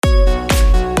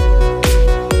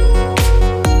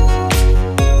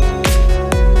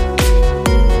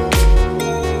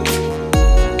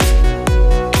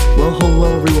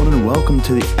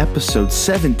episode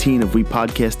 17 of We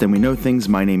Podcast and We Know Things.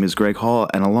 My name is Greg Hall,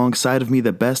 and alongside of me,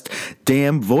 the best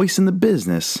damn voice in the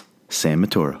business, Sam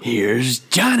Matoro. Here's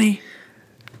Johnny.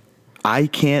 I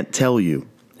can't tell you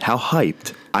how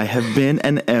hyped I have been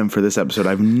and am for this episode.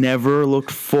 I've never looked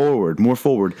more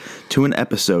forward to an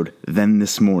episode than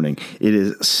this morning. It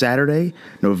is Saturday,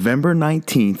 November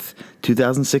 19th,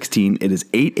 2016. It is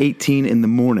 8:18 in the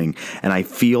morning, and I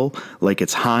feel like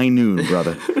it's high noon,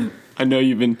 brother. I know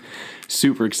you've been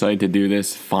super excited to do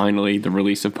this. Finally, the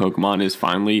release of Pokemon is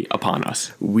finally upon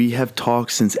us. We have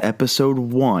talked since episode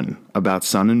 1 about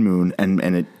Sun and Moon, and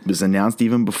it was announced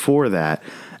even before that.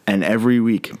 And every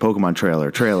week, Pokemon trailer,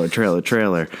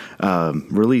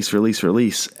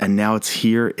 release. And now it's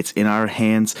here. It's in our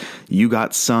hands. You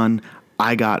got Sun.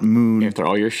 I got Moon. After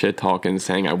all your shit talking,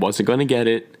 saying I wasn't going to get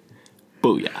it,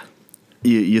 booyah.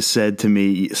 You said to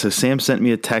me, so Sam sent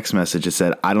me a text message that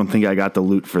said, I don't think I got the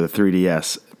loot for the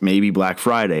 3DS. Maybe Black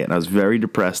Friday. And I was very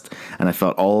depressed, and I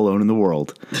felt all alone in the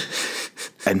world.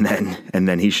 And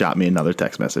then he shot me another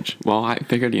text message. Well, I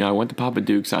figured, I went to Papa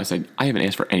Duke's. I said, I haven't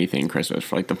asked for anything in Christmas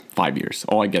for like the 5 years.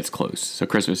 All I get's close. So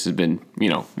Christmas has been,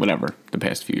 whatever, the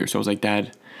past few years. So I was like,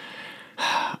 Dad,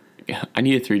 I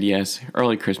need a 3DS.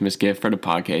 Early Christmas gift for the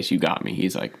podcast. You got me.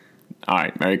 He's like, all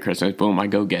right, Merry Christmas. Boom, I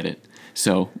go get it.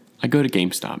 So I go to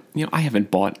GameStop. I haven't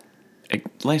bought.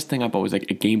 Last thing I bought was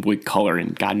like a Game Boy Color,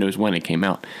 and God knows when it came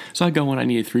out. So I go when I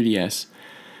need a 3DS.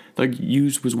 Like,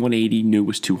 used was $180, new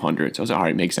was $200. So I was like, all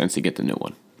right, makes sense to get the new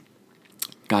one.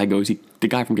 The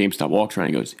guy from GameStop walks around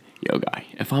and goes, yo, guy,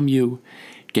 if I'm you,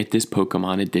 get this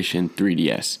Pokemon Edition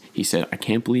 3DS. He said, I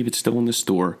can't believe it's still in the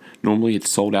store. Normally it's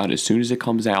sold out as soon as it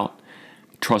comes out.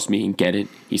 Trust me and get it.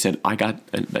 He said, I got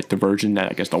the version that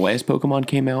I guess the last Pokemon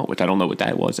came out, which I don't know what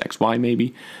that was, XY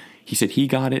maybe. He said he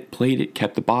got it, played it,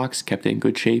 kept the box, kept it in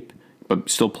good shape, but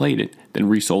still played it, then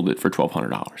resold it for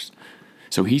 $1,200.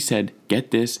 So he said,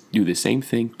 get this, do the same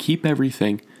thing, keep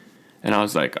everything. And I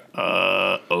was like,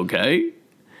 okay.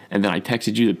 And then I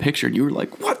texted you the picture, and you were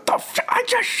like, what the I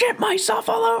just shit myself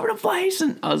all over the place.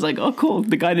 And I was like, oh, cool.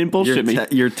 The guy didn't bullshit me.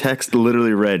 Your text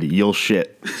literally read, you'll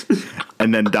shit.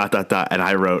 And then ... And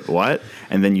I wrote, what?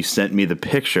 And then you sent me the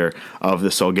picture of the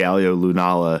Solgaleo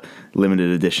Lunala limited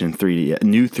edition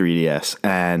new 3DS.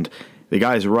 And the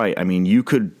guy's right. I mean, you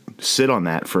could sit on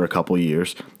that for a couple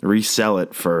years, resell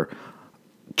it for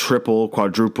triple,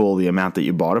 quadruple the amount that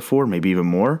you bought it for, maybe even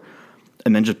more,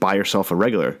 and then just buy yourself a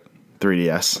regular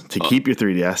 3DS to keep your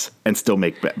 3DS and still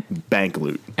make bank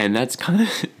loot. And that's kind of,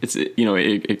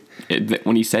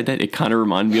 when he said that, it kind of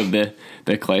reminded me of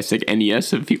the classic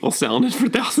NES of people selling it for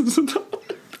thousands of dollars.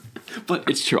 But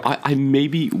it's true. I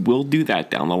maybe will do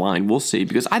that down the line. We'll see,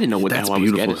 because I didn't know what the hell I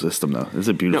was getting. That's a beautiful system, though. It's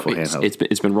a beautiful handheld.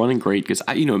 It's been running great, because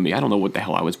me, I don't know what the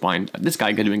hell I was buying. This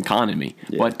guy could have been conning me,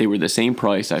 but they were the same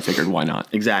price. I figured, why not?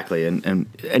 Exactly, and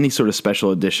any sort of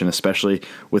special edition, especially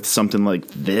with something like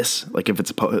this, like if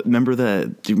it's do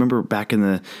you remember back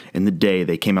in the day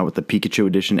they came out with the Pikachu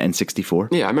edition N64?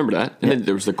 Yeah, I remember that. And then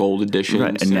there was the gold edition,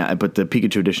 right? And now, but the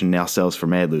Pikachu edition now sells for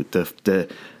mad loot.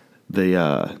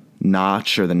 The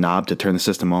notch or the knob to turn the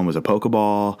system on was a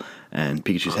Pokeball, and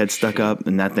Pikachu's head stuck up,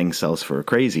 and that thing sells for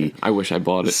crazy. I wish I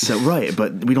bought it. So, right,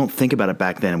 but we don't think about it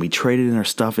back then. We traded in our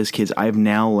stuff as kids. I've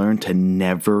now learned to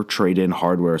never trade in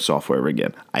hardware or software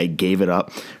again. I gave it up.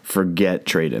 Forget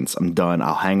trade-ins. I'm done.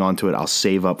 I'll hang on to it. I'll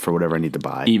save up for whatever I need to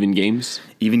buy. Even games,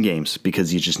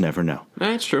 because you just never know.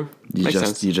 That's true. Makes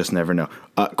sense. You just never know.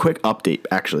 Quick update,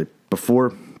 actually,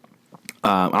 before.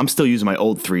 I'm still using my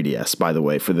old 3DS, by the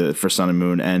way, for Sun and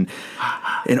Moon, and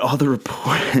in all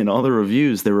the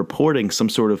reviews, they're reporting some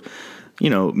sort of,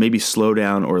 maybe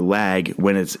slowdown or lag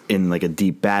when it's in like a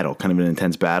deep battle, kind of an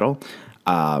intense battle,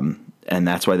 and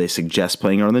that's why they suggest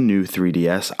playing it on the new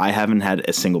 3DS. I haven't had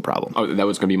a single problem. Oh, that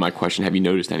was going to be my question. Have you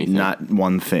noticed anything? Not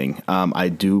one thing. I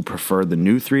do prefer the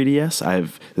new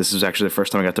 3DS. This is actually the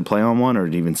first time I got to play on one or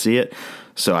to even see it.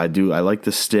 So I like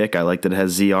the stick. I like that it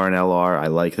has ZR and LR. I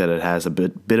like that it has a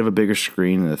bit of a bigger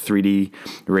screen, and the 3D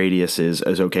radius is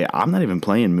okay. I'm not even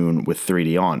playing Moon with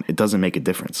 3D on. It doesn't make a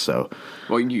difference. So,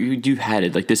 well, you've had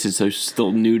it. Like, this is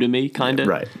still new to me, kind of.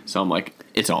 Right. So I'm like,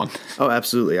 it's on. Oh,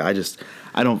 absolutely. I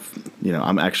don't.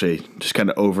 I'm actually just kind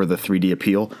of over the 3D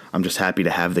appeal. I'm just happy to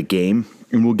have the game,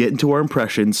 and we'll get into our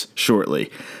impressions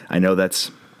shortly. I know that's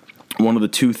one of the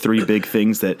 2-3 big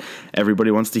things that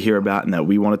everybody wants to hear about and that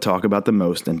we want to talk about the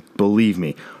most. And believe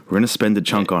me, we're going to spend a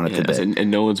chunk on it today. And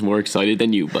no one's more excited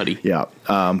than you, buddy. Yeah.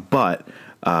 But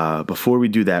before we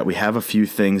do that, we have a few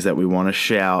things that we want to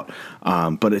shout.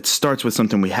 But it starts with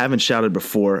something we haven't shouted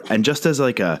before. And just as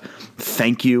like a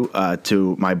thank you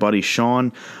to my buddy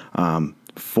Sean,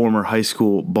 former high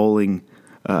school bowling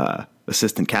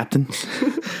assistant captain.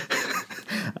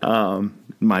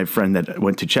 My friend that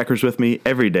went to Checkers with me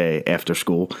every day after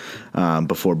school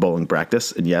before bowling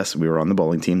practice. And yes, we were on the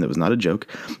bowling team. That was not a joke.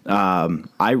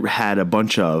 I had a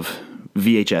bunch of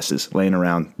VHSs laying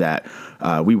around that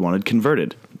we wanted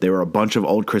converted. There were a bunch of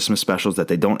old Christmas specials that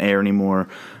they don't air anymore.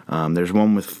 There's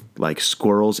one with like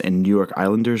squirrels and New York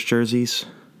Islanders jerseys.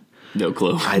 No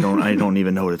clue. I don't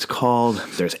even know what it's called.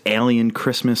 There's Alien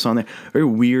Christmas on there. Very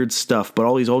weird stuff, but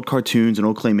all these old cartoons and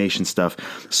old claymation stuff.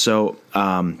 So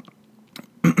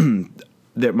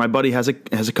my buddy has a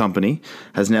company,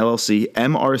 has an LLC,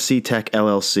 MRC Tech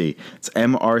LLC. It's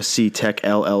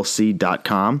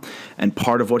mrctechllc.com. And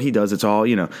part of what he does, it's all,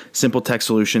 simple tech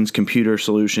solutions, computer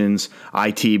solutions,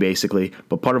 IT basically.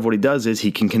 But part of what he does is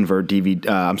he can convert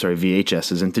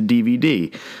VHSs into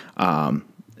DVD. I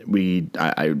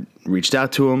reached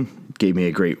out to him, gave me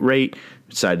a great rate,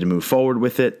 decided to move forward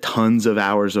with it. Tons of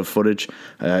hours of footage.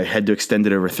 I had to extend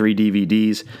it over 3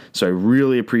 DVDs. So I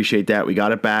really appreciate that. We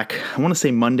got it back, I want to say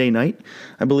Monday night,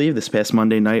 I believe, this past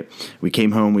Monday night. We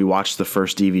came home, we watched the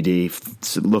first DVD.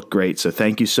 It looked great. So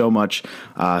thank you so much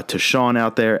to Sean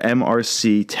out there,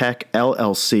 MRC Tech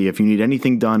LLC. If you need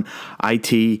anything done,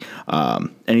 IT,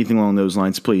 anything along those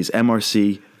lines, please,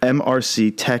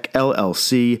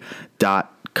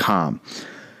 mrctechllc.com.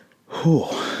 Whew.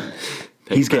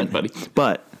 He's getting, buddy.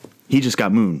 But he just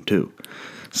got mooned too.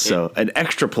 So an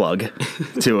extra plug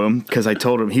to him, because I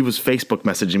told him, he was Facebook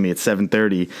messaging me at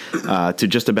 7:30 to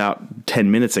just about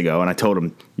 10 minutes ago, and I told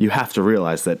him, you have to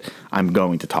realize that I'm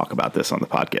going to talk about this on the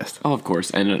podcast. Oh, of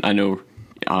course. And I know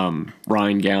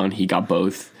Ryan Gown, he got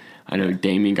both. I know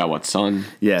Damien got what, son?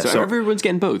 Yeah, so everyone's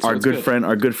getting both. So our good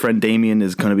friend Damien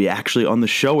is going to be actually on the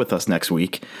show with us next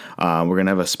week. We're going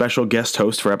to have a special guest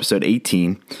host for episode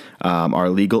 18, our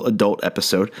legal adult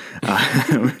episode,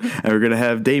 and we're going to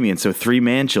have Damien. So 3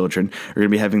 man children are going to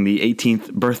be having the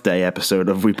 18th birthday episode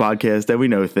of We Podcast and We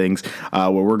Know Things, where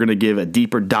we're going to give a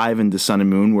deeper dive into Sun and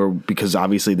Moon, because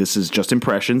obviously this is just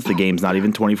impressions. The game's not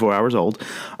even 24 hours old,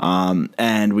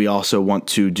 and we also want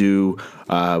to do,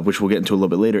 which we'll get into a little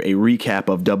bit later, a recap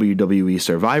of WWE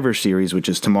Survivor Series, which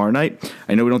is tomorrow night.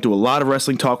 I know we don't do a lot of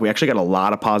wrestling talk. We actually got a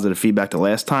lot of positive feedback the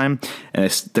last time,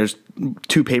 and there's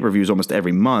 2 pay-per-views almost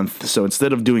every month. So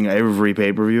instead of doing every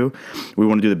pay-per-view, we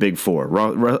want to do the big 4: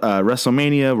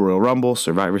 WrestleMania, Royal Rumble,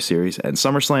 Survivor Series, and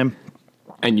SummerSlam.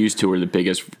 And you 2 are the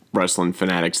biggest wrestling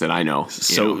fanatics that I know.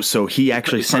 So he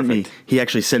actually sent me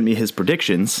his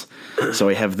predictions. So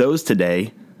I have those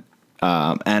today.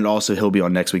 And also he'll be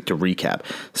on next week to recap.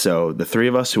 So the 3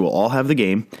 of us who will all have the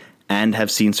game and have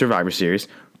seen Survivor Series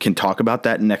can talk about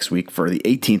that next week for the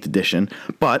 18th edition.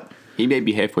 But he may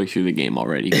be halfway through the game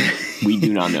already. We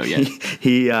do not know yet.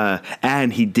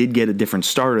 And he did get a different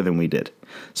starter than we did.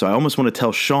 So I almost want to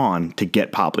tell Sean to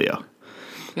get Poplio.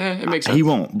 Yeah, it makes sense. He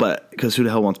won't, because who the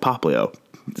hell wants Poplio?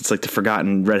 It's like the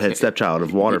forgotten redhead stepchild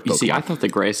of water Pokemon. See, I thought the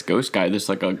grass ghost guy just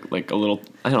like a little,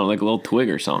 I don't know, like a little twig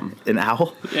or something. An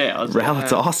owl? Yeah.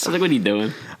 Rowlet's awesome. I was like, what are you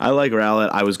doing? I like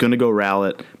Rowlet. I was going to go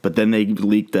Rowlet, but then they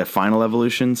leaked the final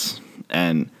evolutions,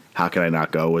 and how can I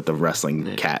not go with the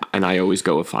wrestling cat? And I always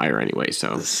go with fire anyway,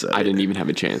 so I didn't even have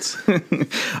a chance.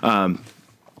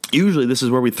 Usually this is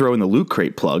where we throw in the Loot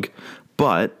Crate plug,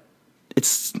 but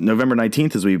it's November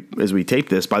 19th as we tape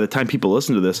this. By the time people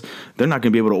listen to this, they're not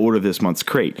going to be able to order this month's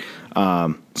crate.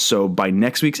 So by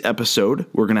next week's episode,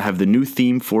 we're going to have the new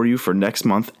theme for you for next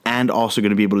month, and also going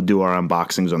to be able to do our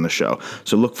unboxings on the show.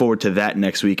 So look forward to that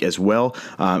next week as well.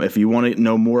 If you want to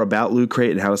know more about Loot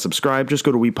Crate and how to subscribe, just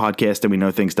go to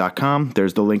WePodcastAndWeKnowThings.com.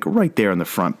 There's the link right there on the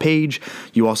front page.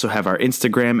 You also have our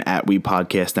Instagram at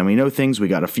WePodcastAndWeKnowThings. We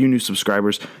got a few new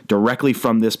subscribers directly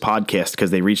from this podcast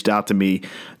because they reached out to me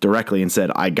directly and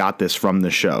said, I got this from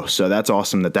the show. So that's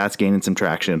awesome that's gaining some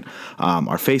traction.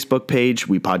 Our Facebook page,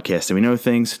 We Podcast and We Know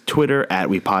Things. Twitter at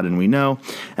We Pod and We Know,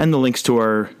 and the links to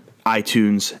our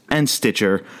iTunes and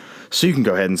Stitcher. So you can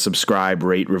go ahead and subscribe,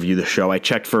 rate, review the show. I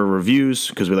checked for reviews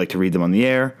because we like to read them on the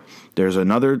air. There's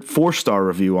another 4-star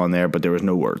review on there, but there was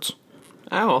no words.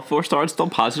 Oh, well, 4 stars, still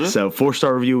positive. So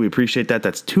 4-star review, we appreciate that.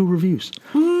 That's 2 reviews.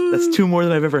 Woo. That's 2 more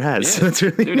than I've ever had. Yeah. So that's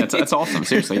really Dude, that's awesome.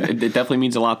 Seriously, it definitely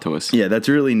means a lot to us. Yeah, that's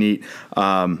really neat.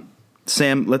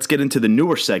 Sam, let's get into the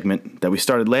newer segment that we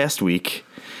started last week,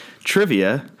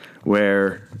 trivia,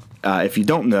 where if you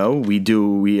don't know, we're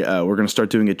going to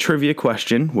start doing a trivia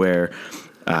question where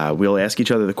we'll ask each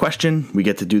other the question, we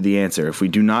get to do the answer. If we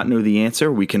do not know the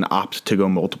answer, we can opt to go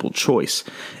multiple choice.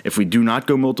 If we do not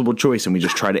go multiple choice and we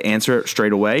just try to answer it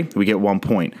straight away, we get 1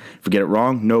 point. If we get it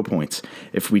wrong, no points.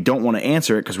 If we don't want to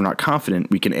answer it because we're not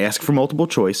confident, we can ask for multiple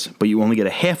choice, but you only get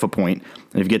a half a point.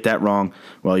 And if you get that wrong,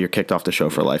 well, you're kicked off the show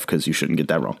for life because you shouldn't get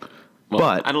that wrong. Well,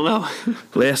 but I don't know.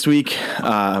 last week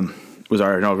was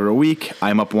our inaugural week.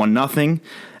 I'm up 1-0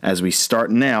 as we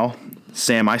start now.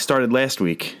 Sam, I started last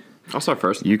week. I'll start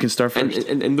first. You can start first.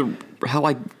 And how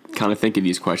I kind of think of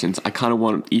these questions, I kind of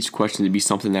want each question to be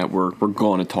something that we're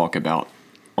going to talk about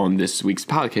on this week's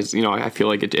podcast. You know, I feel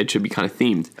like it should be kind of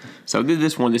themed. So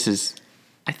this one,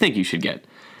 I think you should get.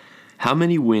 How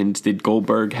many wins did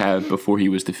Goldberg have before he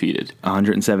was defeated?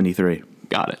 173.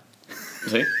 Got it.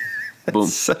 See? Boom.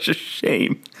 Such a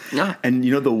shame. Yeah. And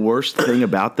you know the worst thing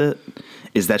about that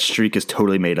is that streak is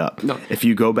totally made up. No. If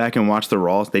you go back and watch the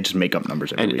Raws, they just make up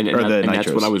numbers every week. And that's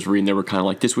what I was reading. They were kind of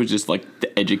like, this was just like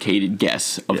the educated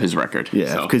guess of his record.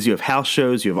 Yeah, because you have house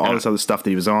shows, you have all this other stuff that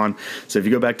he was on. So if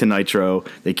you go back to Nitro,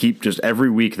 they keep just every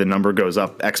week the number goes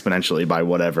up exponentially by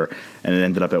whatever, and it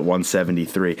ended up at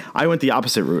 173. I went the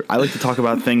opposite route. I like to talk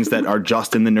about things that are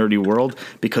just in the nerdy world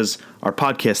because our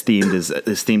podcast themed is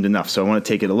themed enough. So I want to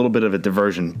take it a little bit of a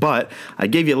diversion. But I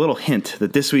gave you a little hint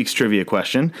that this week's trivia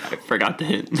question I forgot the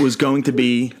hint. was going to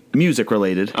be music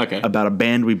related. Okay. About a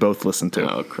band we both listen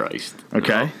to. Oh, Christ.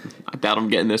 Okay. No, I doubt I'm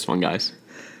getting this one, guys.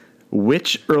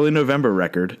 Which early November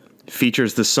record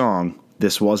features the song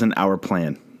 "This Wasn't Our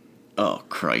Plan"? Oh,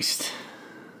 Christ.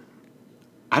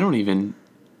 I don't even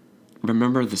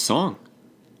remember the song.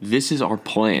 This is our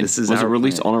plan. This is was our it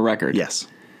released plan. on a record? Yes.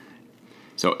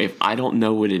 So if I don't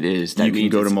know what it is, that You can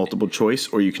means go to it's- multiple choice,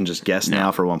 or you can just guess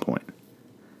now for 1 point.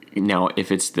 Now,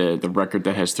 if it's the record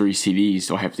that has 3 CDs,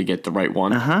 so I have to get the right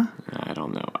one. Uh-huh. I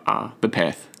don't know. The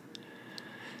Path.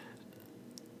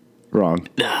 Wrong.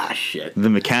 Ah, shit. The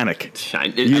Mechanic. I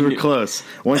You were knew- close.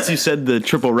 Once you said the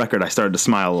triple record, I started to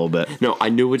smile a little bit. No, I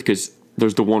knew it because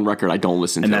there's the one record I don't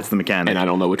listen to. And that's The Mechanic. And I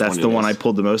don't know which that's one the it one is. I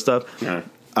pulled the most of.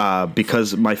 Yeah.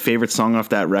 Because my favorite song off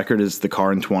that record is The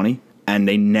Car in 20. And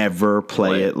they never play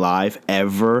Play it it. live,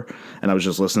 ever. And I was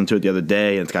just listening to it the other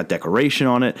day, and it's got Decoration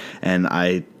on it. And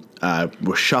I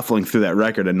was shuffling through that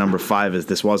record, and number 5 is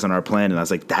This Wasn't Our Plan. And I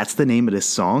was like, that's the name of this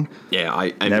song? Yeah,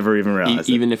 I Never even realized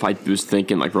it. Even if I was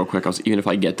thinking, like, real quick, even if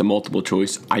I get the multiple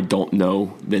choice, I don't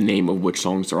know the name of which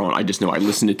songs they're on. I just know I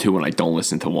listen to 2 and I don't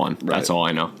listen to 1. That's all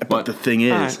I know. But the thing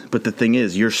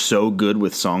is, you're so good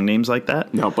with song names like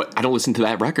that. No, but I don't listen to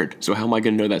that record. So how am I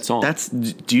going to know that song?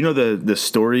 Do you know the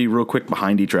story real quick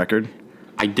behind each record?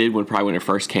 I did when it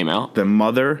first came out. The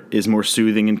Mother is more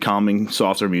soothing and calming,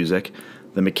 softer music.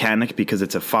 The Mechanic, because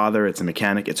it's a father, it's a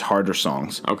mechanic, it's harder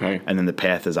songs. Okay. And then The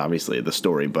Path is obviously the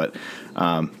story, but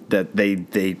that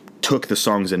they took the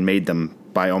songs and made them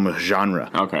by almost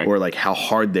genre. Okay. Or like how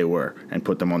hard they were and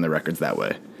put them on the records that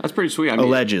way. That's pretty sweet. I mean,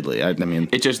 Allegedly. I mean,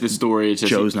 it's just the story. It's just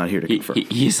Joe's not here to confirm.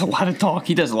 He has a lot of talk.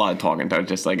 He does a lot of talking. Though,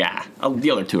 just like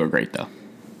the other 2 are great though.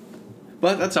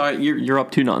 But that's all right. You're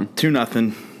up 2-0.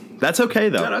 2-0. That's okay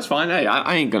though. No, that's fine. Hey,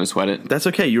 I ain't gonna sweat it. That's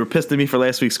okay. You were pissed at me for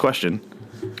last week's question.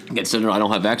 Considering I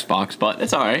don't have Xbox, but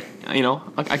it's all right. You know,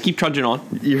 I keep trudging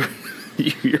on. You're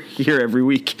here every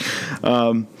week.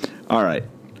 All right.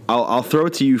 I'll throw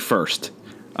it to you first.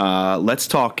 Let's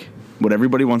talk what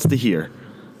everybody wants to hear.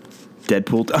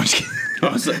 Deadpool. I'm just kidding.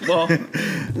 I was like, well,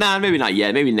 nah, maybe not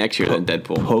yet. Maybe next year then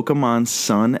Deadpool. Pokemon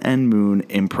Sun and Moon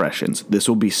impressions. This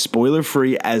will be spoiler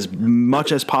free as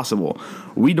much as possible.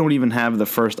 We don't even have the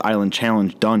first Island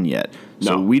Challenge done yet.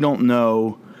 So No. we don't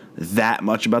know that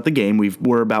much about the game.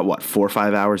 We're about 4 or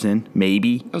 5 hours in,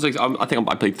 maybe. I was like, I think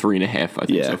I played 3.5. I think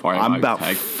Yeah, so far. I'm I've about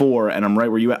tagged. 4, and I'm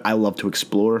right where you at. I love to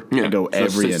explore. I go So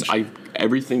every since inch.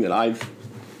 everything that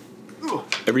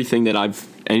I've,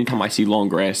 anytime I see long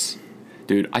grass,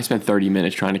 dude, I spent 30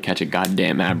 minutes trying to catch a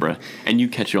goddamn Abra, and you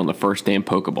catch it on the first damn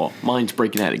Pokeball. Mine's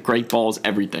breaking at it. Great balls,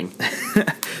 everything.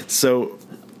 So,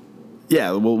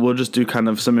 yeah, we'll just do kind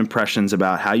of some impressions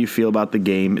about how you feel about the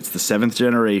game. It's the 7th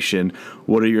generation.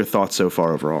 What are your thoughts so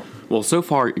far overall? Well, so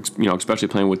far, especially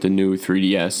playing with the new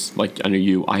 3DS, like I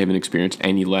know I haven't experienced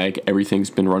any lag. Everything's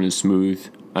been running smooth.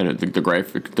 I know the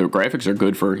graphics are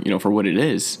good for what it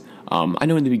is. I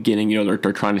know in the beginning, they're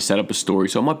trying to set up a story,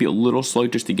 so it might be a little slow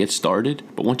just to get started.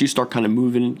 But once you start kind of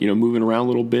moving around a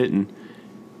little bit, and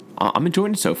I'm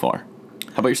enjoying it so far.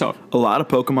 How about yourself? A lot of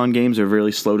Pokemon games are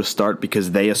really slow to start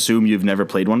because they assume you've never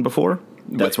played one before.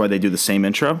 That's why they do the same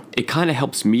intro. It kind of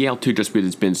helps me out too, just because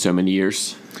it's been so many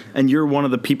years. And you're one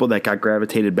of the people that got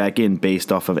gravitated back in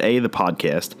based off of A, the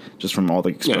podcast, just from all the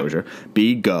exposure. Yeah.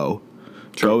 B, Go.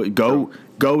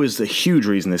 Go is a huge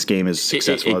reason this game is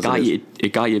successful.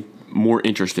 It got you more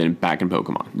interested back in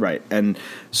Pokemon. Right. And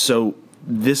so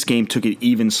this game took it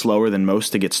even slower than most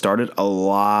to get started. A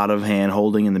lot of hand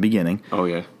holding in the beginning. Oh,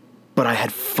 yeah. But I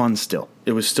had fun still.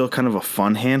 It was still kind of a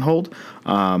fun handhold.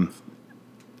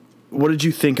 What did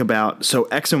you think about... So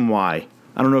X and Y,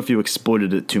 I don't know if you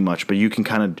exploited it too much, but you can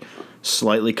kind of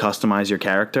slightly customize your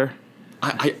character.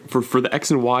 For the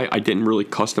X and Y, I didn't really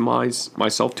customize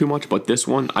myself too much, but this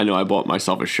one, I know I bought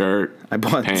myself a shirt,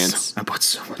 pants. I bought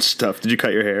so much stuff. Did you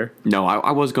cut your hair? No,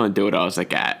 I was gonna do it. I was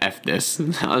like, F this.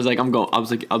 I'm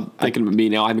thinking of me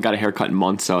now. I haven't got a haircut in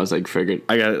months, so I was like, figured.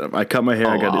 I cut my hair.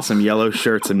 I got some yellow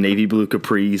shirts, some navy blue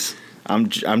capris.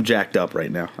 I'm jacked up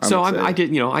right now. I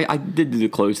did do the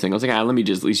clothes thing. I was like, let me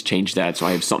just at least change that so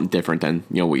I have something different than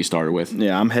what you started with.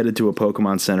 Yeah, I'm headed to a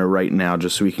Pokemon Center right now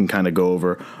just so we can kind of go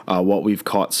over what we've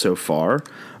caught so far.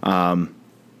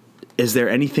 Is there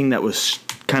anything that was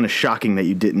kind of shocking that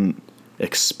you didn't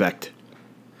expect?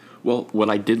 Well, what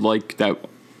I did like that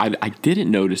I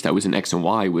didn't notice that was in X and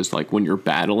Y was like when you're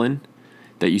battling,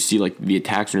 that you see like the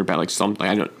attacks when you're battling, like something,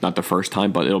 I know not the first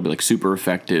time, but it'll be like super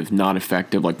effective, not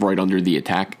effective, like right under the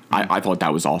attack. I thought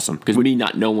that was awesome because me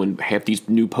not knowing half these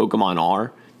new Pokemon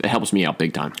are, it helps me out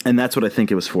big time. And that's what I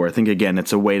think it was for. I think, again,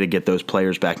 it's a way to get those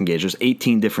players back engaged. There's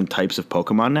 18 different types of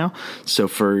Pokemon now. So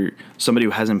for somebody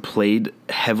who hasn't played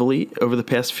heavily over the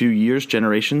past few years,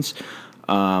 generations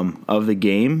of the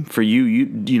game, for you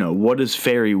know, what is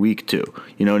Fairy weak to?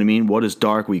 You know what I mean? What is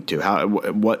Dark weak to?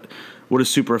 What is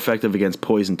super effective against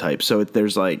poison types? So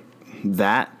there's like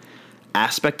that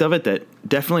aspect of it that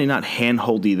definitely not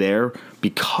handholdy there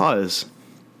because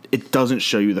it doesn't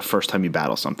show you the first time you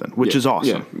battle something, which is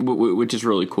awesome. Yeah, which is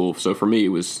really cool. So for me, it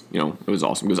was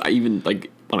awesome because I even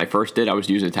like when I first did, I was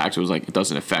using attacks. It was like it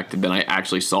doesn't affect, and then I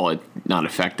actually saw it not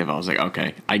effective. I was like,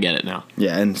 okay, I get it now.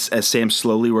 Yeah, and as Sam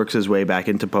slowly works his way back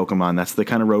into Pokemon, that's the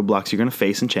kind of roadblocks you're going to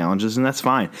face and challenges, and that's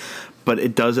fine. But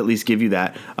it does at least give you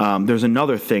that. There's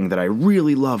another thing that I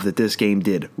really love that this game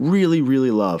did, really,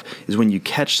 really love, is when you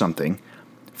catch something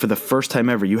for the first time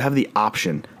ever, you have the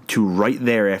option to right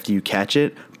there after you catch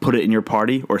it, put it in your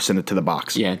party or send it to the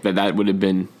box. Yeah, that would have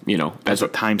been, as a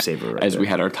time saver. Right as there. We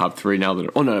had our top three now.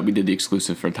 We did the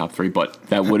exclusive for top three, but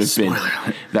that would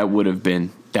have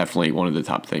been definitely one of the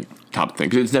top thing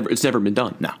because it's never been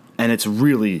done. No, and it's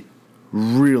really,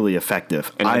 really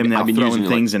effective. And I'm now throwing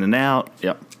things in and out.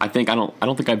 Yep. I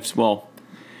don't think I've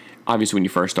obviously when you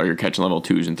first start you're catching level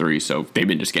 2s and 3s, so they've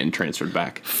been just getting transferred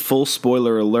back. Full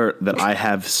spoiler alert that I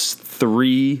have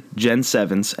 3 Gen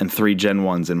 7s and 3 Gen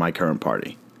 1s in my current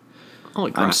party.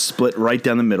 Holy crap. I'm split right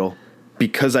down the middle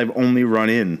because I've only run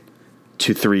in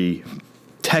to 3,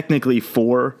 technically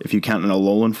 4 if you count an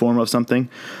Alolan form of something,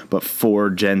 but 4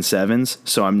 Gen 7s.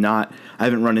 So I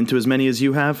haven't run into as many as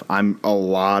you have. I'm a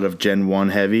lot of Gen 1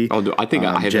 heavy. Oh, I think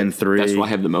I have Gen 3. That's what I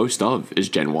have the most of is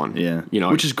Gen 1. Yeah.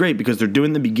 Which is great because they're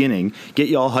doing the beginning, get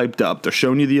you all hyped up. They're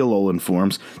showing you the Alolan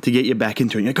forms to get you back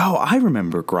into it. You're like, oh, I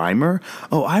remember Grimer.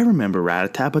 Oh, I remember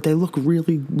Rattata, but they look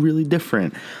really, really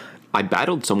different. I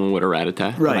battled someone with a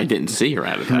Rattata, right? But I didn't see a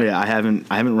Rattata. Yeah, I haven't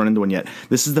run into one yet.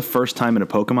 This is the first time in a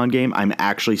Pokemon game I'm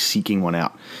actually seeking one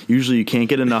out. Usually you can't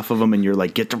get enough of them, and you're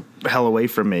like, get the hell away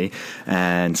from me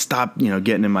and stop,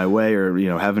 getting in my way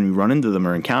or having me run into them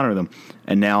or encounter them.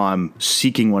 And now I'm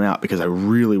seeking one out because I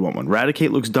really want one.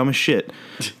 Raticate looks dumb as shit,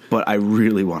 but I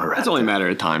really want a Rattata. It's only a matter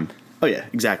of time. Oh yeah,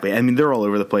 exactly. I mean, they're all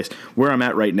over the place. Where I'm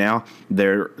at right now,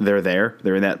 they're there.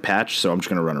 They're in that patch, so I'm just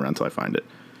gonna run around until I find it.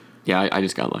 Yeah, I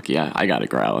just got lucky. Yeah, I got a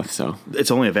Growlithe, so. It's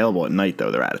only available at night,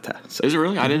 though, the Rattata. So. Is it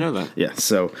really? I didn't know that. Yeah,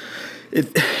 so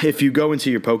if you go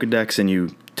into your Pokedex and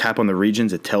you tap on the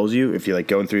regions, it tells you, if you're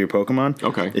going through your Pokemon,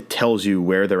 okay, it tells you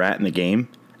where they're at in the game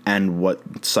and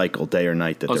what cycle, day or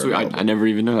night, that they're available. I never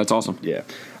even knew. That's awesome. Yeah.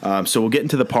 So we'll get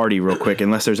into the party real quick,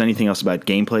 unless there's anything else about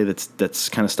gameplay that's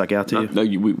kind of stuck out to you.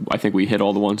 No, I think we hit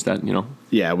all the ones that,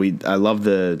 Yeah,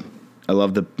 I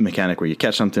love the mechanic where you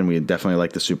catch something. We definitely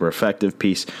like the super effective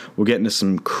piece. We'll get into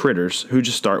some critters. Who'd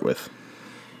you start with?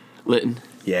 Litten.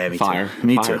 Yeah, me Fire. too.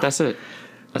 Me Fire. too. That's it.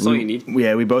 That's all you need.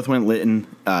 Yeah, we both went Litten.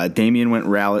 Damien went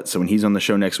Rowlet, so when he's on the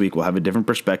show next week, we'll have a different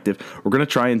perspective. We're going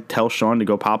to try and tell Sean to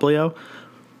go Popplio,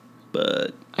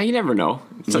 but... You never know.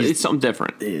 It's something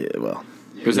different. Yeah, well...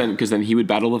 Because then he would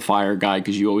battle the fire guy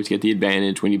because you always get the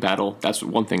advantage when you battle. That's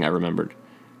one thing I remembered,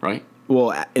 right?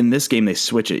 Well, in this game, they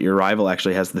switch it. Your rival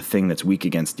actually has the thing that's weak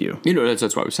against you.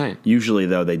 That's what I was saying. Usually,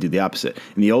 though, they do the opposite.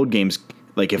 In the old games,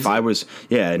 like if I was...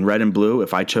 Yeah, in Red and Blue,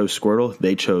 if I chose Squirtle,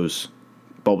 they chose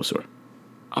Bulbasaur.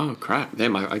 Oh, crap.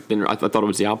 Damn, I thought it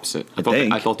was the opposite. I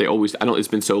thought they always... I don't... It's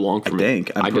been so long for me.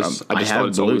 I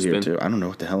have Blue here, too. I don't know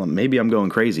what the hell... Maybe I'm going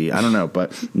crazy. I don't know.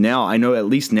 But now, I know at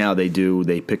least now they do...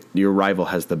 They pick... Your rival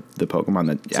has the Pokemon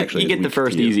that actually... You get the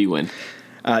first easy win.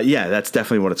 Yeah, that's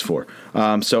definitely what it's for.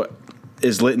 So...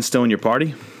 Is Litten still in your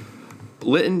party?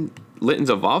 Litten's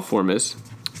evolved form is.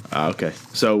 Okay.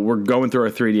 So we're going through our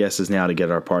 3DSs now to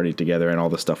get our party together and all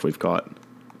the stuff we've caught.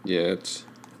 Yeah,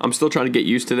 I'm still trying to get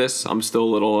used to this. I'm still a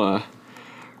little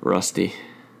rusty.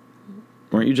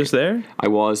 Weren't you just there? I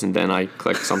was, and then I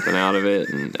clicked something out of it,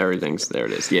 and everything's there.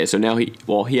 It is. Yeah. So now he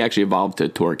actually evolved to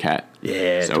Torcat.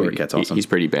 Yeah, so Torcat's awesome. He's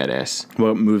pretty badass.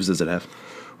 What moves does it have?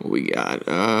 What we got?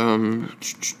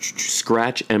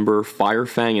 Scratch, Ember, Fire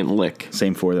Fang, and Lick.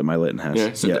 Same 4 that my Litten has.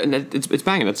 Yeah. So and it's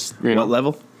banging. That's what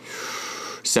level?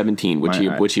 17, which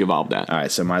he evolved at. All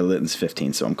right, so my Litten's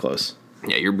 15, so I'm close.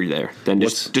 Yeah, you're there. Then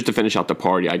just to finish out the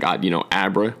party, I got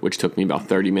Abra, which took me about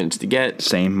 30 minutes to get.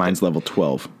 Same. Mine's level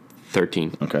 12.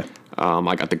 13. Okay.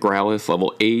 I got the Growlithe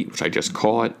level 8, which I just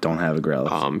caught. Don't have a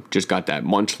Growlithe. Just got that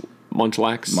Munchlax.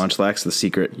 Munchlax, the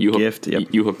secret gift.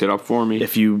 Yep. You hooked it up for me.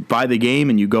 If you buy the game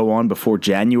and you go on before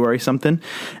January something,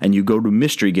 and you go to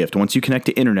Mystery Gift, once you connect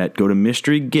to internet, go to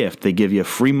Mystery Gift. They give you a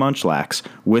free Munchlax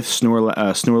with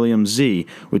Snorlax Z,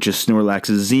 which is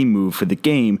Snorlax's Z move for the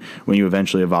game when you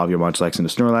eventually evolve your Munchlax into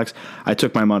Snorlax. I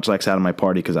took my Munchlax out of my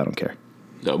party because I don't care.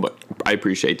 No, but I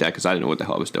appreciate that because I didn't know what the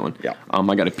hell I was doing. Yeah.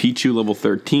 I got a Pichu level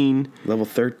 13. Level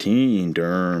 13,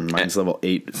 darn. Mine's level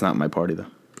 8. It's not in my party, though.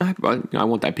 I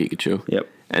want that Pikachu. Yep.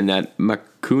 And that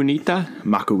Makuita.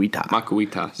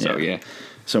 So, yeah.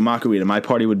 So, Makuita. My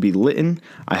party would be Litten.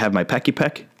 I have my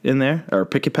Pecky in there, or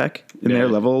Picky in there,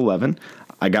 level 11.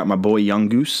 I got my boy Young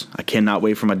Goose. I cannot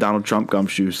wait for my Donald Trump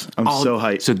gumshoes. I'm so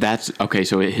hyped. So that's, okay,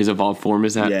 so his evolved form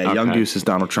is that? Yeah, okay. Young Goose is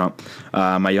Donald Trump.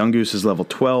 My Young Goose is level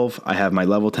 12. I have my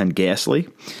level 10 Ghastly.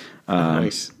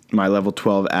 Nice. My level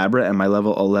 12 Abra, and my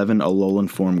level 11 Alolan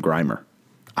form Grimer.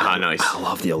 Nice. I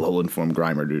love the Alolan form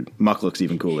Grimer, dude. Muck looks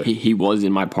even cooler. He was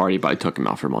in my party, but I took him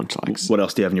out for Munchlax. What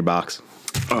else do you have in your box?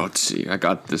 Oh, let's see. I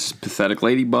got this pathetic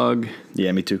ladybug.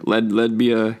 Yeah, me too.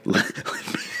 Ladybug.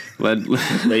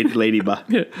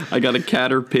 I got a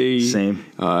Caterpie. Same.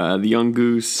 The Young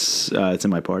Goose. It's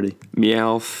in my party.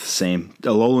 Meowth. Same.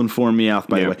 Alolan form Meowth,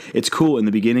 by the way. It's cool. In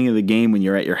the beginning of the game, when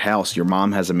you're at your house, your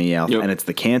mom has a Meowth, and it's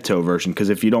the Kanto version. Because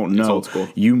if you don't know,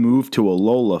 you move to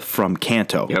Alola from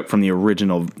Kanto, from the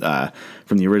original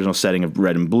setting of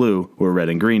Red and Blue, or Red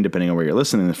and Green, depending on where you're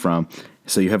listening from.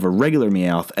 So you have a regular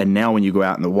Meowth, and now when you go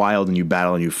out in the wild and you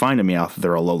battle and you find a Meowth,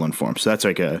 they're Alolan form. So that's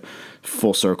like a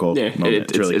full circle moment.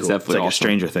 It's really cool. Definitely it's like awesome. a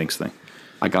Stranger Things thing.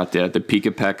 I got the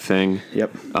Pikachu thing.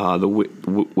 Yep. The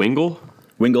Wingle.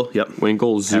 Yep.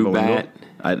 Wingle, Zubat.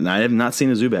 I have not seen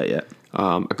a Zubat yet.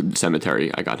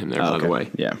 Cemetery. I got him there, by the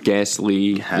way. Yeah.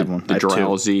 Ghastly. Have one. The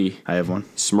Drowsy. I have one.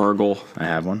 Smurgle. I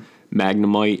have one.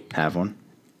 Magnemite. Have one.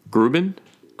 Grubbin.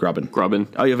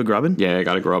 Oh, you have a Grubbin? Yeah, I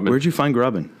got a Grubbin. Where'd you find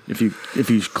Grubbin? If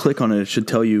you click on it, it should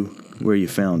tell you where you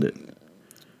found it.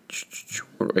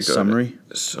 Summary?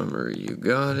 Summary, you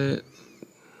got it.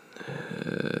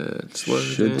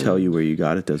 Should tell you where you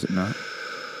got it, does it not?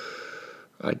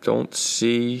 I don't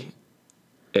see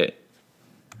it.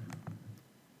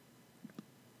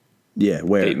 Yeah,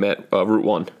 where? They met Route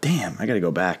 1. Damn, I gotta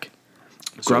go back.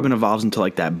 Grubbin evolves into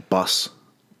like that bus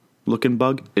looking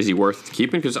bug. Is he worth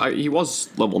keeping? Because he was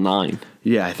level 9.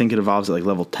 Yeah, I think it evolves at like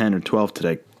level 10 or 12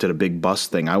 today to the big bus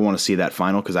thing. I want to see that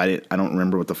final because I don't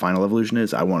remember what the final evolution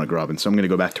is. I want a Grubbin, so I'm going to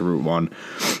go back to Route 1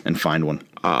 and find one.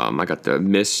 I got the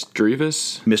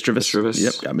Misdreavus.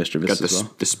 Yep, got Misdreavus got as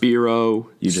well. The Spearow.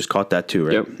 You just caught that too,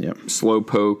 right? Yep.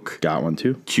 Slowpoke. Got one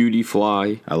too. Cutie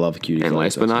Fly. I love Cutie Fly. And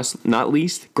last but not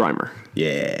least, Grimer.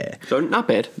 Yeah. So not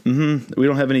bad. Mm-hmm. We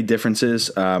don't have any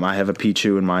differences. I have a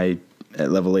Pichu at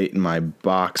level 8 in my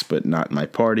box, but not in my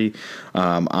party.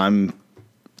 I'm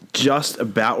just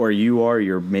about where you are.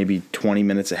 You're maybe 20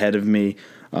 minutes ahead of me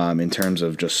in terms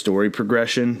of just story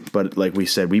progression. But like we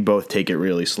said, we both take it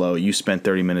really slow. You spent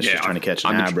 30 minutes just trying to catch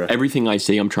an Abra. Everything I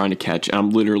say I'm trying to catch, and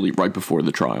I'm literally right before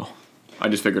the trial. I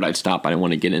just figured I'd stop. I didn't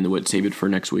want to get into it. Save it for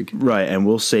next week. Right, and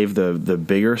we'll save the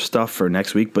bigger stuff for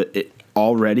next week. But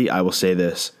already, I will say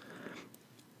this.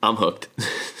 I'm hooked.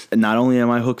 Not only am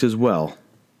I hooked as well,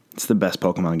 it's the best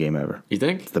Pokemon game ever. You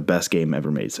think? It's the best game ever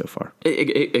made so far.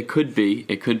 It could be.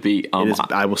 It could be. It is,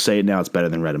 I will say it now. It's better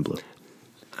than Red and Blue.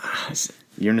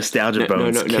 Your nostalgia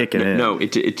bones kicking in. No,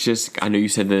 it's just. I know you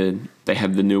said they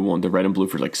have the new one, the Red and Blue,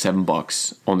 for like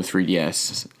 $7 on the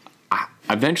 3DS.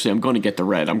 Eventually, I'm going to get the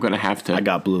red. I'm going to have to. I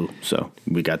got blue, so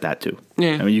we got that too.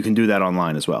 Yeah. I mean, you can do that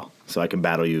online as well. So I can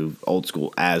battle you old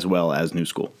school as well as new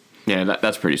school. Yeah,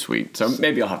 that's pretty sweet. So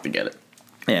maybe I'll have to get it.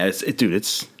 Yeah,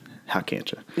 it's how can't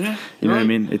you? Yeah, you know what I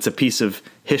mean? It's a piece of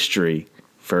history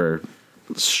for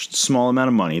small amount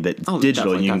of money that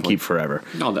digital you can keep forever.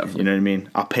 Oh, definitely. You know what I mean?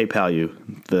 I'll PayPal you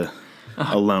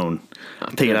a loan.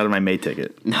 Take it out of my May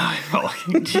ticket. No.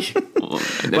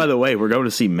 By the way, we're going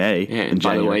to see May. Yeah, and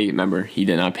by the way, remember, he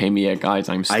did not pay me yet, guys.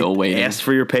 I'm still waiting. I asked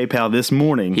for your PayPal this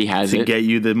morning. He has to get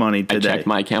you the money today. I checked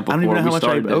my account before I don't even know how much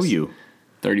I owe you.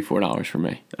 $34 for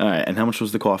me. All right, and how much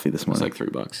was the coffee this It's morning? like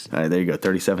 $3. All right, there you go,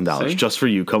 $37 See? just for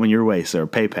you, coming your way, sir.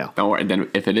 PayPal. Don't worry. Then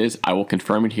if it is, I will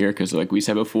confirm it here because, like we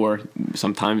said before,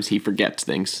 sometimes he forgets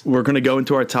things. We're gonna go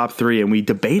into our top three, and we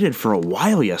debated for a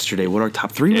while yesterday what our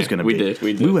top three was gonna we be. did,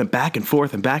 we did. We went back and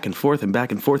forth and back and forth and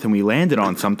back and forth, and we landed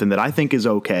on something that I think is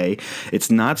okay. It's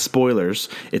not spoilers.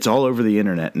 It's all over the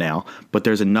internet now, but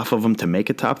there's enough of them to make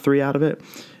a top three out of it.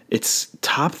 It's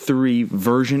top three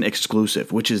version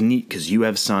exclusive, which is neat because you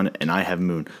have sun and I have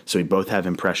moon, so we both have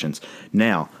impressions.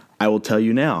 Now, I will tell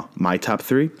you now, my top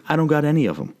three, I don't got any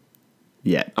of them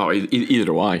yet. Oh, either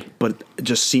do I. But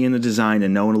just seeing the design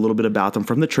and knowing a little bit about them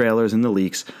from the trailers and the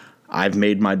leaks, I've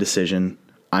made my decision.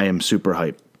 I am super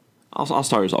hyped. I'll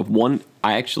start us off. One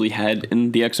I actually had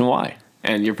in the X and Y,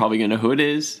 and you're probably gonna know who it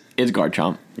is. It's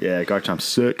Garchomp. Yeah, Garchomp's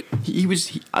sick. He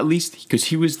was at least because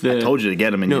he was the. Told you to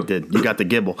get him, and No. you did. You got the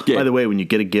Gibble. Yeah. By the way, when you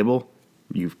get a Gibble,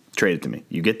 you trade it to me.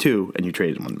 You get two, and you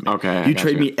trade one to me. Okay, I You got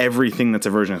trade you. me everything that's a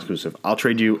version exclusive. I'll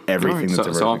trade you everything that's a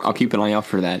version So I'll exclusive. keep an eye out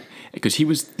for that because he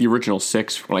was the original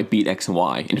 6 when I beat X and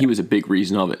Y, and he was a big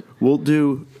reason of it. We'll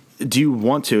do. Do you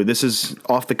want to? This is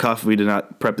off the cuff. We did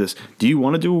not prep this. Do you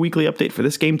want to do a weekly update for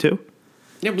this game too?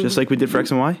 Yeah, Just like we did for X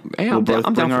and Y? Yeah, I'm down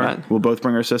bring for our, that. We'll both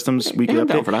bring our systems weekly Yeah, I'm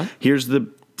update. down for that. Here's the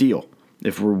deal.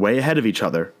 If we're way ahead of each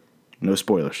other, no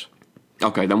spoilers.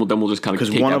 Okay, then we'll just kind of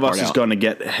Because one of us is going to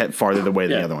get farther away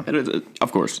than the other one.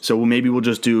 Of course. So maybe we'll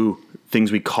just do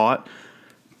things we caught.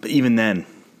 But even then,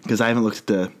 because I haven't looked at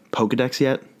the Pokedex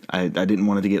yet, I didn't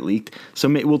want it to get leaked. So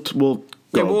we'll go.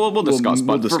 Yeah, we'll discuss.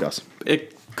 We'll but discuss.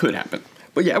 It could happen.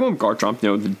 But yeah, I went with Garchomp. You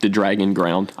know, the dragon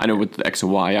ground. I know with the X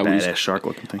and Y, Badass shark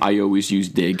looking thing. I always use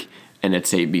Dig, and it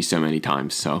saved me so many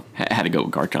times. So I had to go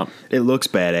with Garchomp. It looks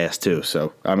badass too,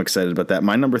 so I'm excited about that.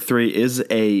 My number 3 is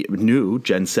a new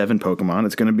Gen 7 Pokemon.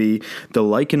 It's going to be the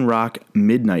Lycanroc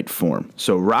Midnight form.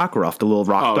 So Rockruff, the little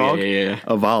rock dog,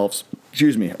 evolves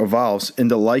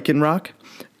into Lycanroc,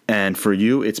 and for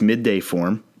you, it's Midday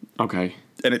form, Okay.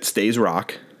 and it stays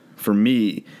rock. For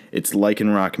me, it's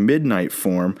Lycanroc Midnight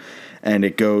form, and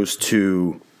it goes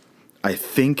to, I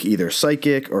think, either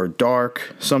Psychic or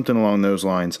Dark, something along those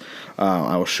lines.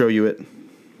 I will show you it.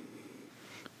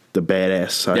 The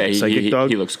badass Psychic dog.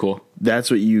 He looks cool. That's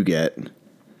what you get.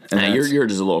 And Yours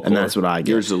is a little cooler. and that's what I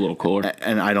get. Yours is a little cooler.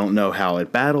 And I don't know how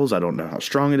it battles. I don't know how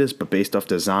strong it is, but based off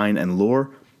design and lore,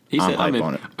 I'm hype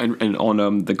on it. And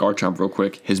on the Garchomp real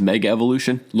quick, his Mega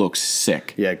Evolution looks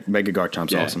sick. Yeah, Mega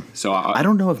Garchomp's Yeah. awesome. So I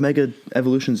don't know if Mega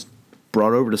Evolution's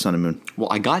brought over to Sun and Moon. Well,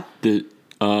 I got the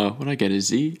what did I get? A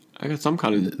Z? I got some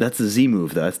kind of. That's the Z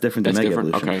move, though. That's different than That's Mega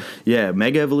different, Evolution. okay. Yeah,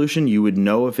 Mega Evolution, you would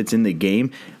know if it's in the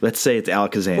game. Let's say it's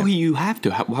Alakazam. Well, you have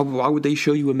to. Why would they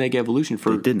show you a Mega Evolution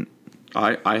for? They didn't.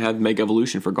 I had Mega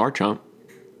Evolution for Garchomp.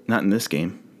 Not in this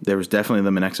game. There was definitely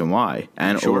them in X and Y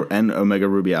and Sure. and Omega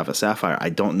Ruby Alpha Sapphire. I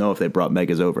don't know if they brought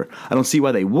Megas over. I don't see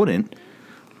why they wouldn't,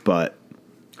 but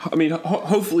I mean,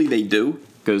 hopefully they do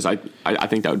because I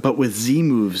think that would. But with Z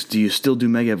moves, do you still do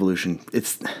Mega Evolution?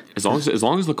 It's As long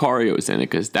as Lucario is in it,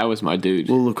 because that was my dude.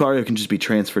 well, Lucario can just be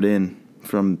transferred in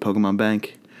from Pokemon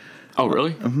Bank. Oh,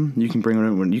 really? You can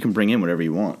bring in whatever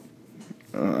you want.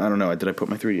 I don't know. Did I put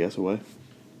my 3DS away?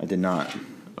 I did not.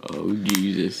 Oh,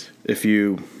 Jesus.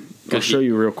 I'll show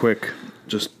you real quick,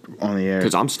 just on the air.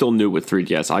 Because I'm still new with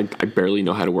 3DS. I barely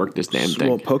know how to work this damn thing.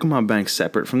 Well, Pokemon Bank's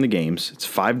separate from the games. It's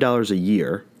 $5 a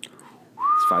year.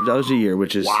 It's $5 a year,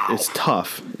 which is it's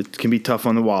tough. It can be tough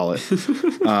on the wallet.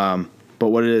 But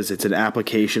what it is, it's an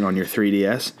application on your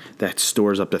 3DS that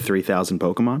stores up to 3,000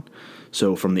 Pokemon.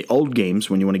 So from the old games,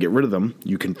 when you want to get rid of them,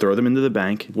 you can throw them into the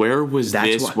bank. Where was That's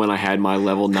this why- when I had my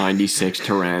level 96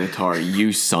 Tyranitar?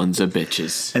 You sons of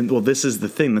bitches. And well, this is the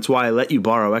thing. That's why I let you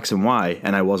borrow X and Y,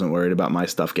 and I wasn't worried about my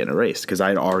stuff getting erased because I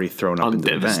had already thrown up I'm into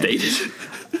the bank. devastated.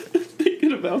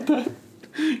 Thinking about that.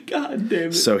 God damn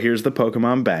it. So here's the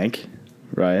Pokemon Bank,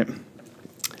 right?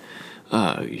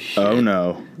 Oh, shit. Oh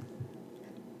no.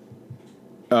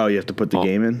 Oh, you have to put the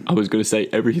game in? I was going to say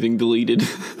everything deleted.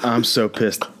 I'm so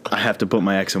pissed. I have to put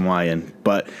my X and Y in.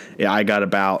 But yeah, I got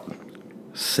about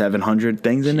 700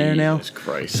 things in there now. Jesus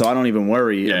Christ. So I don't even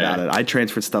worry Yeah. about it. I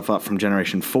transferred stuff up from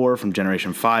Generation 4, from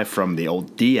Generation 5, from the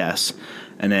old DS,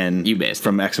 and then You missed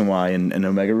from X and Y and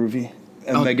Omega Ruby.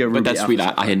 Omega Ruby But that's Alpha sweet.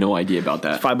 I had no idea about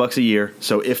that. $5 a year.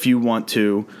 So if you want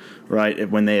to, right,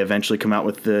 when they eventually come out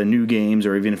with the new games,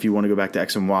 or even if you want to go back to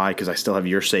X and Y, because I still have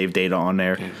your save data on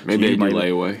there. maybe you they do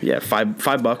layaway. Yeah,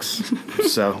 $5.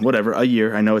 So whatever, a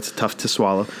year. I know it's tough to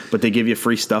swallow, but they give you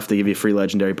free stuff. They give you free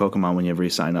legendary Pokemon whenever you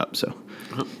sign up. So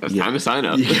It's time to sign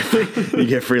up. you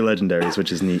get free legendaries,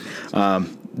 which is neat.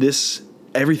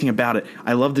 Everything about it.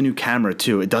 I love the new camera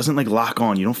too. It doesn't like lock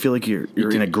on. You don't feel like you're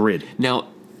in a grid. Now,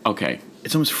 okay.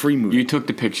 It's almost free moving. You took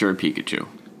the picture of Pikachu.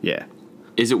 Yeah.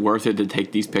 Is it worth it to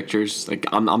take these pictures? Like,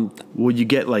 I'm Well, you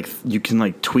get like you can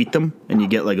like tweet them, and you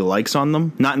get like likes on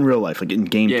them. Not in real life, like in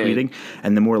game Yeah. tweeting.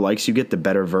 And the more likes you get, the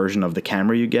better version of the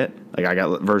camera you get. Like I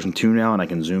got version 2 now, and I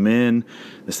can zoom in,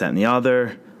 this, that, and the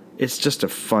other. It's just a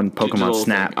fun Pokemon little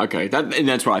Snap. thing. Okay, and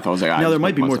that's what I thought. I was like, Now there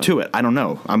might be more to it. I don't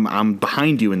know. I'm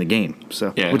behind you in the game,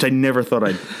 so Yeah. which I never thought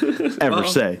I'd ever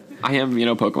say. I am,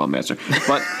 Pokemon Master.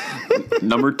 But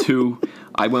number 2,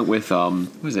 I went with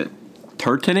what was it?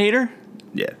 Turtonator?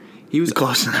 Yeah, He was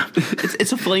close enough.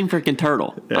 It's a flame freaking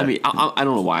turtle. Yeah. I mean, I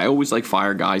don't know why. I always like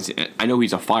fire guys. I know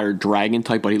he's a fire dragon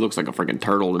type, but he looks like a freaking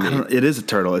turtle to me. It is a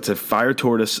turtle. It's a fire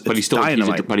tortoise. But It's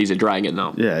dynamite. he's a dragon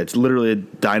though. Yeah, it's literally a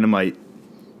dynamite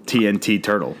TNT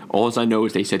turtle. All I know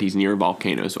is they said he's near a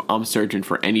volcano, so I'm searching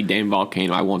for any damn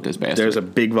volcano. I want this bastard. There's a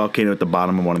big volcano at the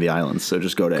bottom of one of the islands, so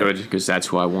just go there. good because that's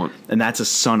who I want. And that's a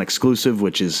Sun exclusive,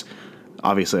 which is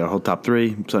obviously our whole top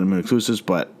 3 Sun and Moon exclusives,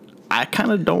 but I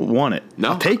kind of don't want it.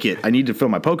 No. I'll take it. I need to fill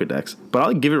my Pokedex, but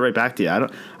I'll give it right back to you.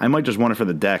 I might just want it for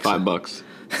the dex. $5.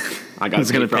 I got It's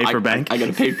gonna pay for bank? I got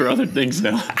to pay for other things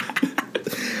now.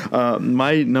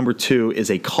 My number 2 is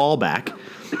a callback.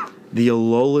 The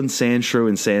Alolan Sandshrew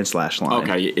and Sandslash line.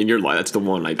 Okay, in your line, that's the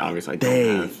one I obviously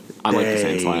don't have. I like the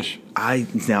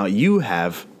Sandslash. Now you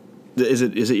have. Is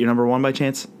it your number 1 by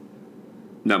chance?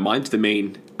 No, mine's the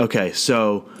main. Okay,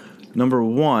 so number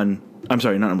 1. I'm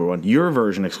sorry, not number 1. Your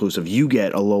version exclusive. You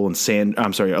get Alolan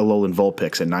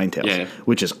Vulpix and Ninetales, Yeah.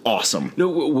 which is awesome. No,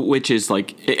 which is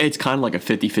like it's kind of like a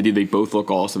 50-50. They both look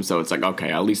awesome, so it's like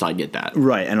okay, at least I get that.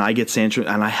 Right, and I get Sandshrew,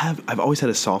 and I've always had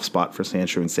a soft spot for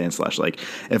Sandshrew and Sandslash. Like,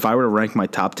 if I were to rank my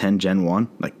top 10 Gen 1,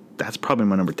 like, that's probably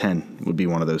my number 10 would be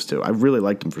one of those two. I really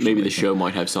liked them for Maybe some the reason. show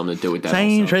might have something to do with that.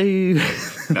 Sandshrew.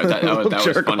 That was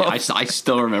Jerk funny. off. I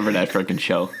still remember that freaking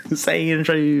show.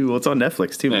 Sandshrew. Well, it's on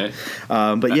Netflix, too, man.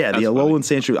 Yeah. But yeah, the That's Alolan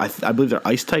Sandshrew, I believe they're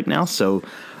ice type now, so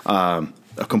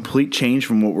a complete change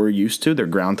from what we're used to. They're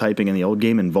ground typing in the old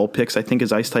game, and Vulpix, I think,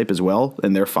 is ice type as well,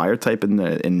 and they're fire type in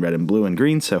red and blue and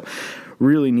green, so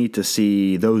really neat to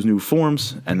see those new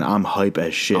forms, and I'm hype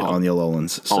as shit on the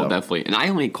Alolans. So. Oh, definitely. And I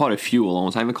only caught a few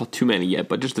Alon's. I haven't caught too many yet,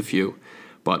 but just a few.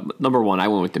 But number 1, I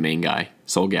went with the main guy,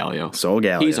 Solgaleo.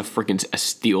 Solgaleo. He's a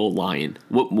steel lion.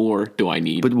 What more do I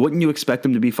need? But wouldn't you expect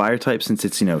him to be fire type since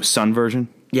it's, Sun version?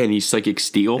 yeah, and he's psychic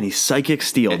steel. And he's Psychic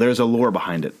Steel. There's a lore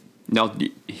behind it. Now,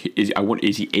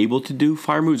 is he able to do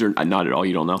fire moves or not at all?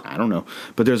 You don't know. I don't know.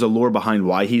 But there's a lore behind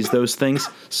why he's those things.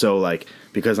 So, like,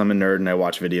 because I'm a nerd and I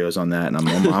watch videos on that, and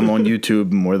I'm on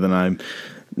YouTube more than I'm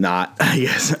not, I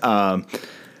guess.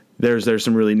 There's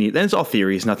some really neat, and it's all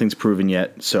theories. Nothing's proven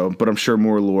yet. So, but I'm sure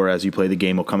more lore as you play the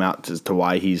game will come out to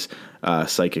why he's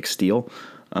Psychic Steel.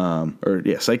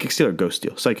 Psychic Steel or Ghost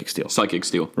Steel? Psychic Steel. Psychic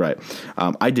steel. Right.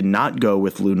 I did not go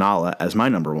with Lunala as my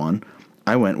number 1.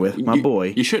 I went with my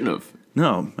boy. You shouldn't have.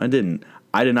 No, I didn't.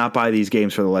 I did not buy these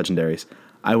games for the legendaries.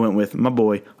 I went with my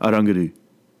boy Oranguru,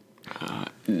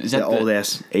 Is the that old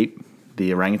ass ape,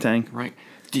 the orangutan. right?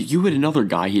 You had another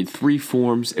guy. He had 3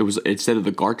 forms. It was instead of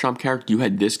the Garchomp character, you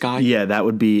had this guy. Yeah, that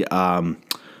would be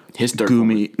His third form.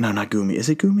 Gumi. No, not Gumi. Is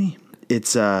it Gumi?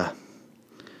 It's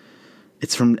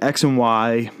from X and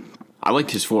Y. I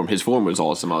liked his form. His form was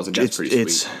awesome. I was like, that's pretty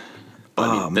sweet.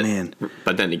 Man.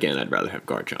 But then again, I'd rather have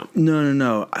Garchomp.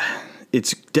 No.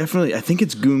 It's definitely. I think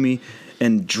it's Gumi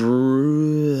and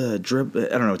Drip. I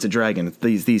don't know. It's a dragon. It's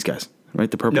these guys, right?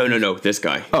 The purple. No. This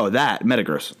guy. Oh, that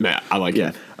Metagross. Yeah, I like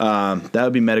Yeah, him. that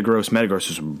would be Metagross.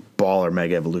 Metagross is a baller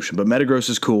Mega Evolution, but Metagross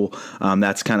is cool.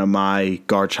 That's kind of my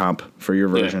Garchomp for your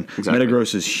version. exactly.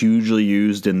 Metagross is hugely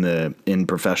used in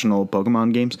professional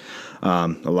Pokemon games. A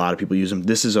lot of people use them.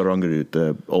 This is Oranguru,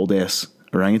 the old ass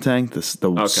orangutan, the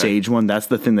sage one. That's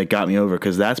the thing that got me over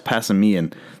because that's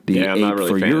Passimian, the I'm not ape really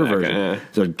for a fan your of that version. guy, yeah.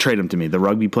 So trade him to me. The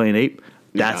rugby playing ape. got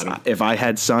That's him. if I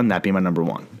had Sun, that'd be my number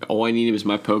 1. All I needed was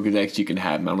my Pokedex. You can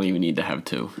have him. I don't even need to have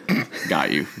 2.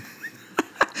 Got you.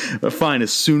 But fine,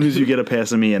 as soon as you get a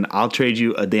Passimian, I'll trade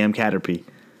you a damn Caterpie.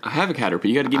 I have a Caterpie.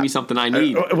 You got to give me something I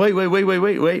need.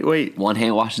 Wait. One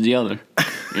hand washes the other.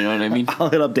 You know what I mean? I'll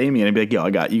hit up Damien and be like, yo,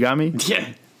 you got me? Yeah.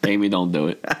 Amy, don't do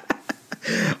it.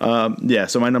 Yeah,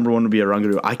 so my number 1 would be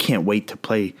Oranguru. I can't wait to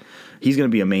play. He's going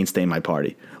to be a mainstay in my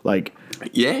party. Like,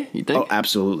 Yeah, you think? oh,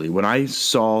 absolutely. When I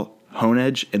saw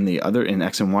Honedge in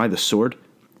X and Y, the sword,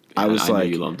 I was I know like,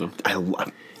 you loved him. I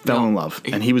fell in love.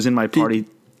 And he was in my party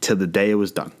till the day it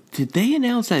was done. Did they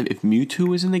announce that if Mewtwo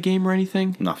was in the game or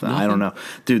anything? Nothing. I don't know.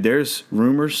 Dude, there's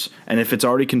rumors, and if it's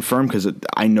already confirmed, because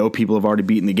I know people have already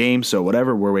beaten the game, so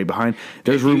whatever, we're way behind.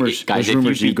 There's rumors. Guys, there's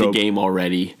rumors if you beat the game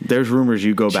already, There's rumors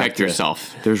you go back check to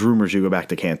yourself. There's rumors you go back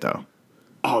to Kanto.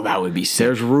 Oh, that would be sick.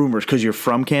 There's rumors because you're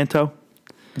from Kanto.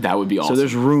 That would be awesome. So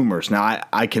there's rumors. Now,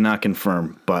 I cannot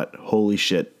confirm, but holy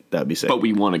shit, that'd be sick. But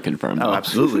we want to confirm that. Oh,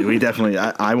 absolutely. We definitely,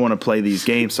 I want to play these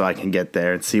games so I can get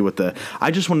there and see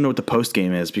I just want to know what the post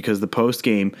game is, because the post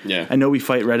game, Yeah. I know we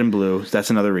fight red and blue. That's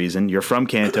another reason. You're from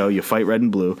Kanto, you fight red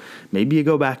and blue. Maybe you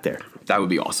go back there. That would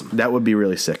be awesome. That would be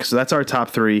really sick. So that's our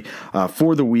top 3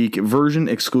 for the week, version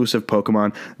exclusive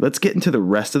Pokemon. Let's get into the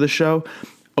rest of the show.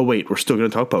 Oh, wait, we're still going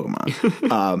to talk Pokemon.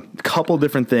 A couple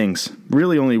different things.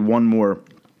 Really only one more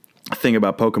thing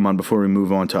about Pokemon before we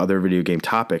move on to other video game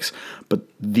topics. But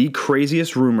the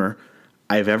craziest rumor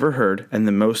I've ever heard, and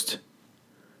the most,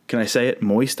 can I say it,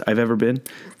 moist I've ever been?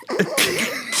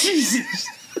 Jesus.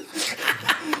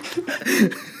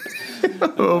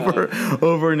 over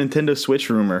a Nintendo Switch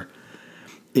rumor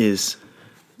is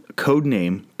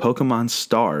codename Pokemon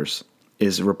Stars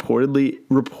is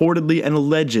reportedly and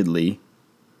allegedly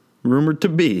rumored to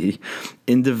be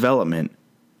in development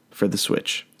for the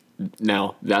Switch.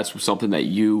 Now, that's something that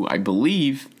you, I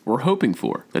believe, were hoping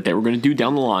for, that they were going to do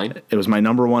down the line. It was my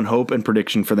number one hope and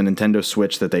prediction for the Nintendo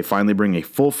Switch, that they finally bring a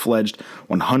full-fledged,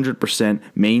 100%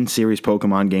 main series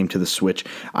Pokemon game to the Switch.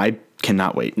 I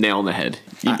cannot wait. Nail on the head.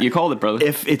 You called it, brother.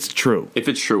 If it's true. If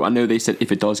it's true. I know they said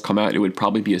if it does come out, it would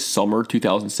probably be a summer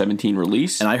 2017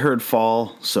 release. And I heard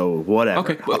fall, so whatever.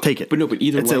 Okay, I'll take it. But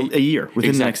either it's way. a year,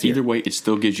 within the next year. Either way, it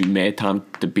still gives you mad time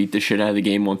to beat the shit out of the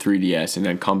game on 3DS and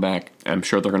then come back. I'm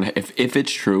sure they're going to, if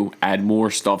it's true, add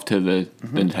more stuff to the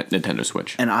Nintendo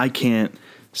Switch. And I can't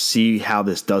see how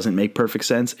this doesn't make perfect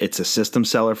sense. It's a system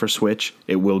seller for Switch.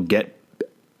 It will get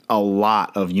a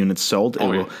lot of units sold.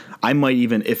 I might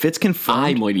even, if it's confirmed.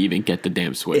 I might even get the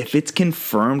damn Switch. If it's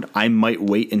confirmed, I might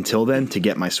wait until then to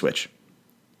get my Switch.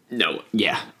 No,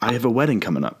 yeah. I have a wedding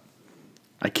coming up.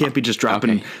 I can't be just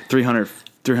dropping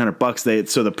 $300.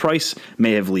 So the price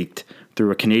may have leaked through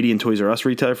a Canadian Toys R Us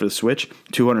retailer for the Switch,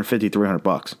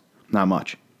 $250-$300. Not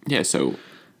much. Yeah, so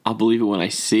I'll believe it when I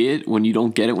see it. When you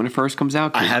don't get it when it first comes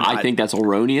out, I think that's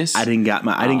erroneous. I didn't get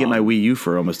my Wii U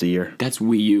for almost a year. That's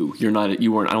Wii U.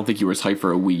 You weren't. I don't think you were as hyped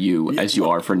for a Wii U as you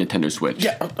are for a Nintendo Switch.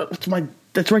 Yeah,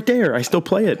 that's right there. I still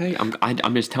play it. Hey,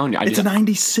 I'm just telling you. It's a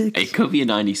 96. It could be a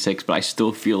 96, but I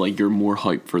still feel like you're more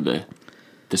hyped for the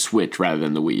Switch rather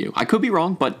than the Wii U. I could be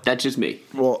wrong, but that's just me.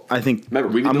 Well, I think remember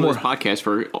we've been doing this podcast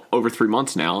for over 3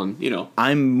 months now, and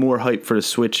I'm more hyped for the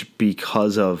Switch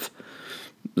because of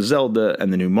Zelda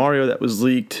and the new Mario that was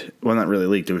leaked. Well, not really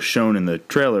leaked. It was shown in the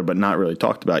trailer, but not really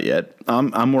talked about yet.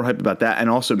 I'm more hyped about that, and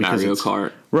also because Mario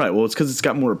Kart. Right. Well, it's because it's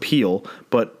got more appeal.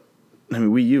 But I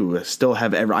mean, Wii U I still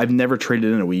have I've never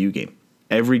traded in a Wii U game.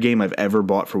 Every game I've ever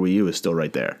bought for Wii U is still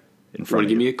right there in front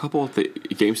of you. Give me a couple? If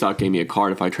GameStop gave me a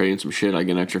card, if I trade in some shit, I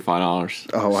get an extra $5.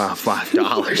 Oh wow,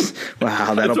 $5!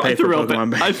 Wow, that'll pay for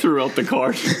Pokemon. I threw out the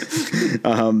card.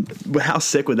 But how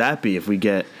sick would that be if we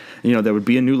get? There would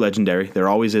be a new legendary. There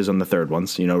always is on the third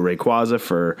ones. Rayquaza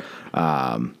for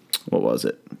what was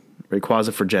it?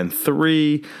 Rayquaza for Gen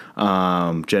 3.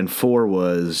 Gen 4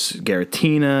 was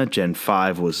Giratina. Gen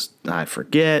 5 was, I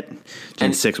forget.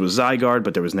 Gen 6 was Zygarde,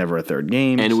 but there was never a third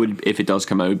game. And it would, if it does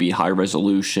come out, it would be high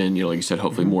resolution. Like you said,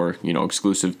 hopefully more,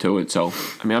 exclusive to it. So,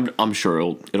 I mean, I'm sure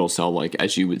it'll sell like,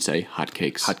 as you would say,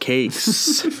 hotcakes.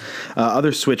 Hotcakes.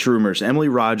 Other Switch rumors. Emily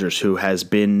Rogers, who has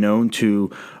been known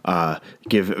to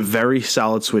give very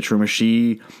solid Switch rumors.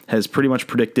 She has pretty much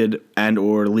predicted and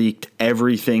or leaked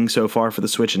everything so far for the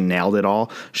Switch and nailed it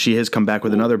all. She has come back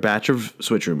with another batch of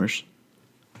Switch rumors.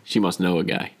 She must know a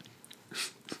guy.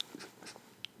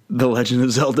 The Legend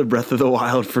of Zelda Breath of the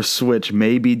Wild for Switch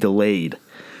may be delayed,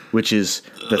 which is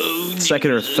the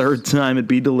second or third time it'd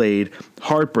be delayed.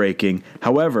 Heartbreaking.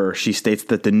 However, she states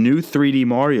that the new 3D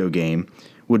Mario game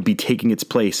would be taking its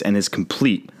place and is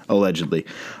complete, allegedly.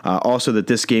 Also, that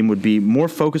this game would be more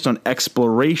focused on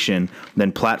exploration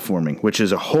than platforming, which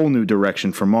is a whole new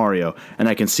direction for Mario, and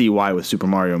I can see why with Super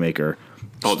Mario Maker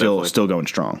still going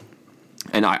strong.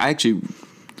 And I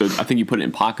think you put it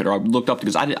in pocket, or I looked up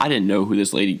because I didn't know who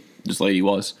this lady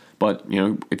was. But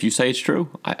if you say it's true,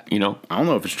 I don't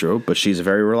know if it's true, but she's a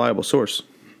very reliable source.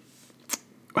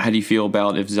 How do you feel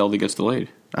about if Zelda gets delayed?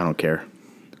 I don't care.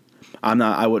 I'm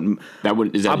not. I wouldn't.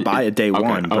 I'll buy it day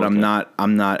one, but okay.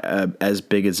 I'm not as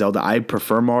big as Zelda. I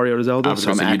prefer Mario to Zelda.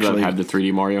 So you'd rather have the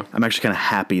 3D Mario. I'm actually kind of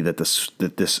happy that this,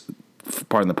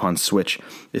 pardon the pun, Switch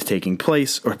is taking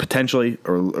place, or potentially,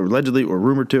 or allegedly, or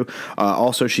rumored to.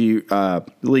 Also, she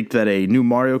leaked that a new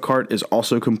Mario Kart is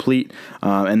also complete,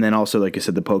 and then also, like I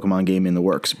said, the Pokemon game in the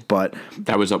works. But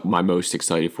that was my most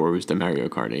excited for was the Mario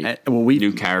Kart 8.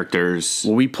 New characters.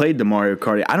 Well, we played the Mario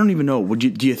Kart 8. I don't even know.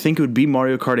 Do you think it would be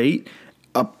Mario Kart 8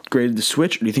 upgraded to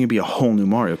Switch, or do you think it'd be a whole new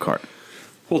Mario Kart?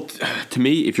 Well, to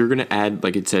me, if you're going to add,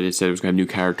 like it said it was going to have new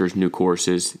characters, new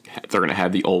courses. They're going to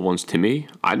have the old ones. To me,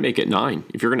 I'd make it 9.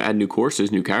 If you're going to add new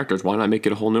courses, new characters, why not make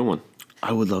it a whole new one?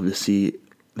 I would love to see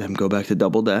them go back to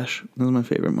Double Dash. That was my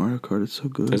favorite Mario Kart. It's so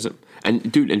good. Is it?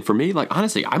 And dude, and for me, like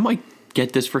honestly, I might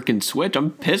get this freaking Switch.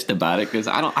 I'm pissed about it because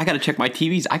I got to check my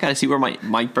TVs. I got to see where my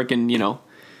freaking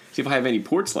see if I have any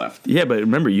ports left. Yeah, but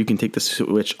remember, you can take the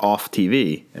Switch off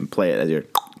TV and play it as your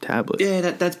tablet.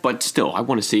 Yeah, that's. But still, I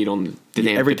want to see it on the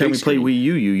damn. Every the time big we play screen. Wii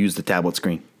U, you use the tablet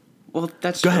screen. Well,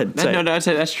 that's Go true. ahead, say No, it.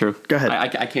 that's true. Go ahead.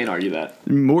 I can't argue that.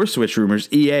 More Switch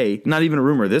rumors. EA, not even a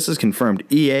rumor, this is confirmed.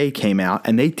 EA came out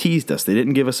and they teased us. They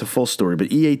didn't give us a full story,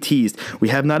 but EA teased, we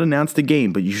have not announced the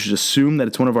game, but you should assume that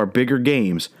it's one of our bigger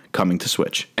games coming to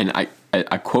Switch. And I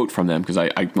quote from them because I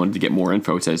wanted to get more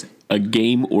info. It says, a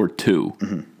game or two,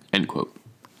 end quote.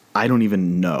 I don't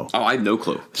even know. Oh, I have no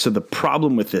clue. So the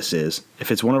problem with this is,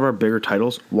 if it's one of our bigger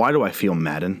titles, why do I feel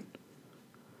Madden?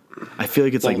 I feel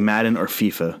like it's like Madden or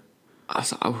FIFA,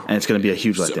 and it's going to be a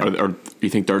huge letdown. Or you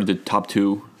think they're the top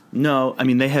 2? No, I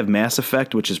mean, they have Mass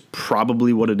Effect, which is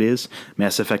probably what it is.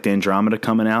 Mass Effect Andromeda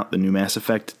coming out, the new Mass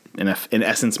Effect, in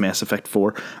essence, Mass Effect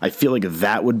 4. I feel like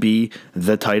that would be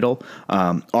the title.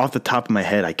 Off the top of my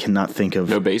head, I cannot think of...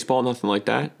 No baseball, nothing like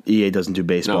that? EA doesn't do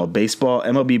baseball. No.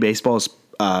 MLB Baseball is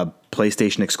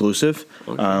PlayStation exclusive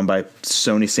by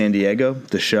Sony San Diego,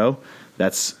 the show.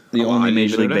 That's the only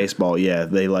Major League Baseball. Yeah,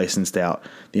 they licensed out.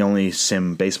 The only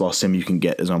baseball sim you can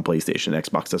get is on PlayStation. It's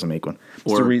doesn't make one.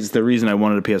 It's the reason I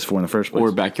wanted a PS4 in the first place.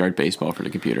 Or backyard baseball for the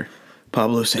computer.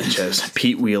 Pablo Sanchez,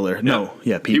 Pete Wheeler.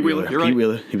 Pete Wheeler. You're right. Pete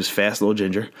Wheeler. He was fast, little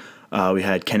ginger. We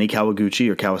had Kenny Kawaguchi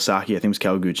or Kawasaki. I think it was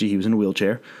Kawaguchi. He was in a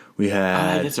wheelchair. We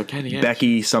had that's okay, yeah.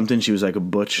 Becky something. She was like a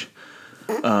butch.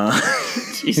 I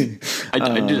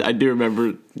do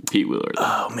remember Pete Wheeler.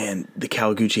 Oh man, the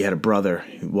Kawaguchi had a brother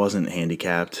who wasn't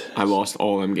handicapped. I lost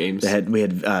all them games. We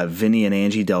had Vinny and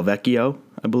Angie Del Vecchio,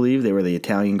 I believe. They were the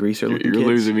Italian greaser looking You're kids.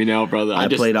 losing me now, brother. I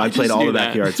played all the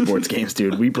that. backyard sports games,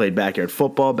 dude. We played backyard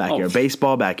football, backyard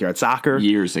baseball, backyard soccer.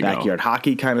 Years ago. Backyard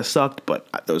hockey kind of sucked, but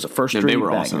those were first They string. were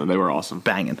banging. awesome. They were awesome.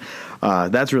 Banging.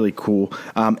 That's really cool.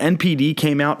 NPD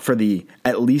came out for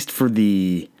at least for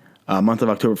the month of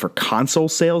October for console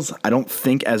sales. I don't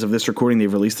think as of this recording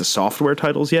they've released the software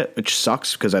titles yet, which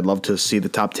sucks because I'd love to see the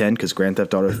top 10 because Grand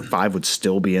Theft Auto 5 would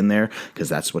still be in there because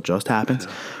that's what just happened.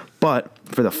 But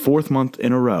for the 4th month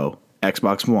in a row,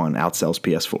 Xbox One outsells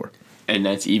PS4. And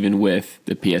that's even with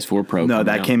the PS4 Pro. No,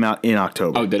 that came out in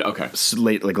October. Oh, did okay.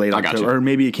 Late October, or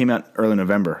maybe it came out early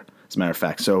November. As a matter of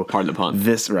fact, so Pardon the pun.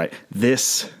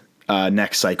 This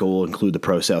next cycle will include the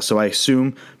Pro sale. So I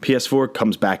assume PS4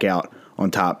 comes back out on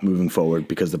top moving forward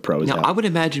because the Pro is Now, out. I would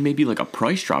imagine maybe like a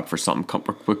price drop for something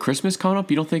with Christmas coming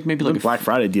up. You don't think maybe like Black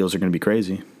Friday deals are going to be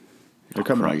crazy. They're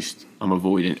coming. Christ, I'm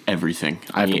avoiding everything.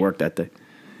 I have to work that day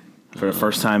for the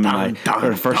first time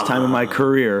in my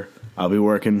career. I'll be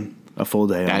working a full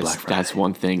day on Black Friday. That's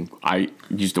one thing. I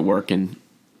used to work in,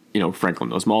 Franklin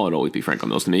Mills Mall. It'd always be Franklin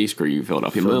Mills to me. Screw you,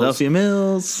 Philadelphia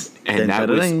Mills. And that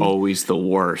was always the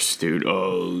worst, dude.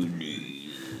 Oh.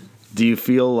 Do you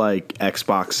feel like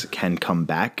Xbox can come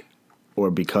back, or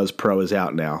because Pro is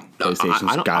out now,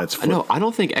 PlayStation's got its foot? No, I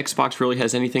don't think Xbox really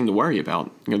has anything to worry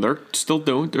about. They're still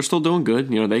doing good.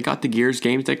 They got the Gears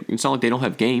games. It's not like they don't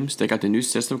have games. They got the new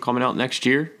system coming out next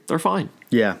year. They're fine.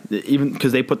 Yeah, even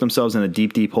because they put themselves in a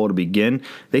deep hole to begin,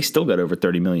 they still got over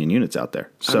 30 million units out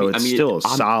there. So it's still a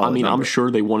solid number. I'm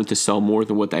sure they wanted to sell more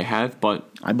than what they have, but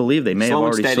I believe they may have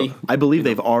already steady. I believe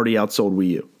they've already outsold Wii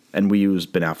U. And Wii U's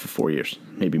been out for 4 years,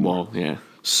 maybe more. Well, yeah.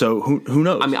 So who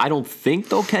knows? I mean, I don't think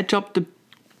they'll catch up to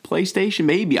PlayStation.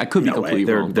 Maybe. I could be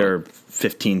completely wrong. They're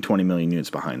 15, 20 million units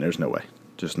behind. There's no way.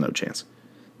 Just no chance.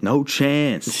 No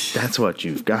chance. That's what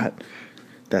you've got.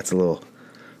 That's a little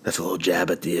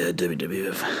jab at the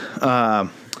WWF.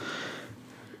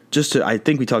 I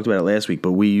think we talked about it last week, but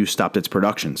Wii U stopped its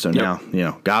production. So now,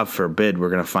 God forbid, we're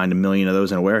going to find 1 million of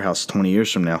those in a warehouse 20 years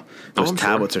from now. Those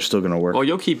tablets are still going to work. Well,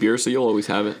 you'll keep yours, so you'll always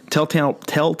have it.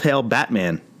 Telltale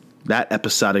Batman, that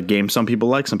episodic game some people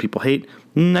like, some people hate.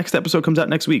 Next episode comes out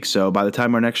next week, so by the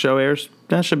time our next show airs,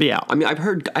 that should be out. I mean, I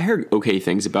heard okay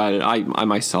things about it. I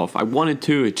myself, I wanted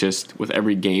to. It just, with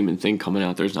every game and thing coming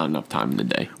out, there's not enough time in the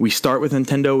day. We start with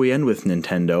Nintendo, we end with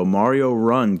Nintendo. Mario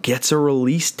Run gets a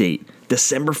release date.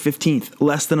 December 15th,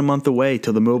 less than a month away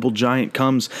till the mobile giant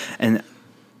comes and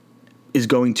is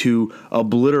going to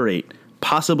obliterate,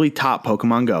 possibly top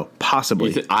Pokemon Go.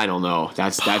 Possibly. I don't know.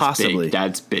 That's big.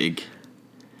 That's big.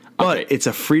 But Okay. it's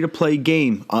a free-to-play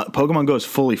game. Pokemon Go is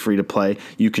fully free-to-play.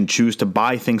 You can choose to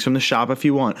buy things from the shop if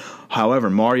you want. However,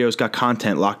 Mario's got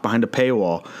content locked behind a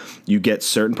paywall. You get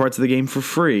certain parts of the game for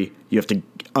free. You have to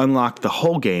unlock the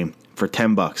whole game for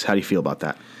 $10. How do you feel about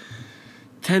that?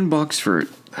 $10 for a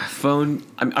phone.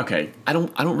 Okay. I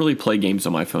don't really play games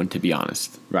on my phone, to be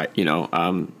honest. Right. You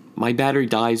know, my battery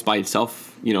dies by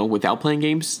itself. You know, without playing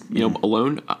games. You know,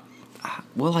 alone.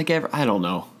 I don't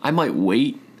know. I might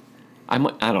wait. I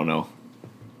don't know.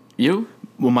 You?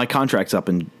 Well, my contract's up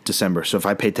in December, so if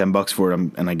I pay $10 for it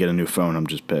and I get a new phone, I'm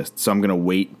just pissed. So I'm gonna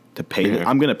wait to pay it.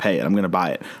 I'm gonna pay it. I'm gonna buy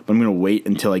it, but I'm gonna wait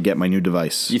until I get my new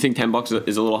device. You think $10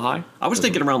 is a little high? I was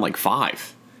thinking around like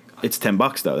 $5. It's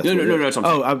 $10 though. No. That's what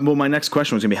I'm saying. Well, my next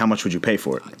question was gonna be how much would you pay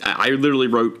for it? I literally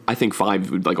wrote, I think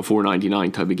 $5 would, like a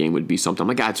 $4.99 type of game would be something.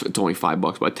 I'm like, it's only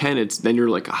 $5, but 10, then you're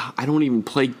like, I don't even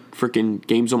play freaking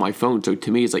games on my phone. So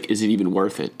to me, it's like, is it even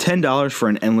worth it? $10 for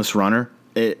an endless runner.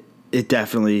 It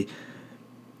definitely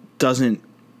doesn't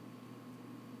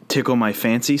tickle my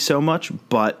fancy so much,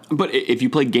 but if you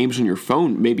play games on your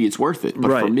phone, maybe it's worth it. But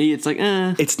right. For me, it's like,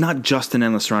 It's not just an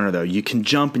endless runner though. You can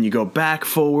jump and you go back,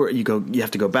 forward. You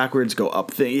have to go backwards, go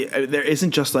up. There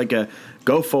isn't just like a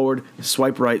go forward,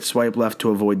 swipe right, swipe left to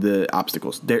avoid the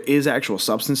obstacles. There is actual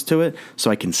substance to it,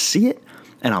 so I can see it,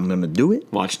 and I'm gonna do it.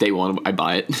 Watch day one, I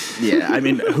buy it. Yeah, I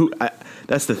mean,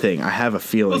 that's the thing. I have a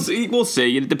feeling. We'll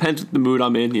see. It depends what the mood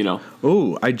I'm in, you know.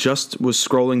 Oh, I just was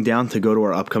scrolling down to go to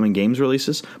our upcoming games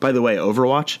releases. By the way,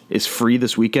 Overwatch is free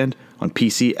this weekend on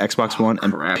PC, Xbox One,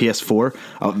 and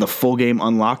PS4. The full game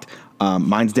unlocked.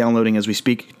 Mine's downloading as we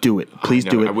speak. Do it. Please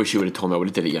do it. I wish you would have told me. I would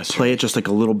have did it yesterday. Play it just like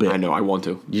a little bit. I know. I want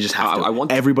to. You just have to. I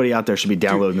want to. Everybody out there should be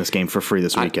downloading this game for free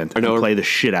this weekend. I know. Play the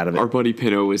shit out of it. Our buddy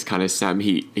Pinto was kind of Sam.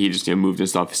 He just moved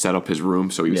his stuff, set up his room,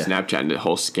 so he was Snapchatting the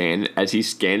whole scan. As he's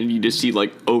scanning, you just see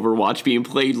like Overwatch being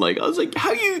played. Like I was like,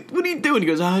 what are you doing? He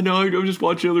goes, no, I'm just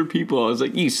watching other people. I was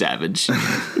like, you savage.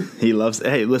 He loves.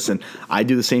 Hey, listen, I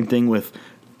do the same thing with.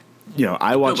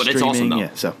 I watch but streaming. it's awesome, though.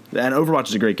 Yeah, so and Overwatch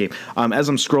is a great game. As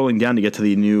I'm scrolling down to get to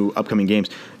the new upcoming games,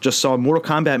 just saw Mortal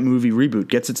Kombat movie reboot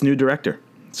gets its new director.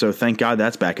 So thank God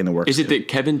that's back in the works. Is it the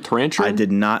Kevin Tarantula? I did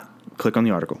not click on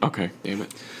the article. Okay, damn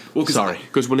it. Well, Sorry,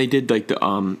 because when they did like the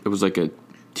it was like a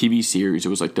TV series. It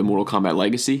was like the Mortal Kombat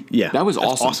Legacy. Yeah, that was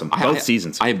awesome. awesome. Both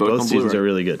seasons. I have both seasons are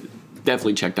really good.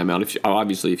 Definitely check them out.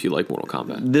 Obviously, if you like Mortal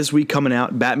Kombat. This week coming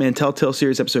out, Batman Telltale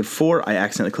Series Episode 4. I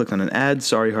accidentally clicked on an ad.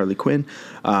 Sorry, Harley Quinn.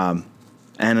 And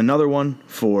another one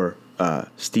for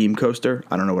Steam Coaster.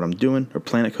 I don't know what I'm doing. Or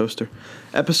Planet Coaster.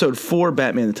 Episode 4,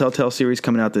 Batman the Telltale series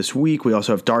coming out this week. We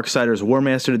also have Darksiders War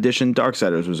Mastered Edition.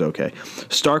 Darksiders was okay.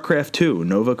 StarCraft 2,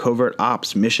 Nova Covert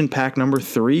Ops. Mission Pack number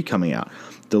 3 coming out.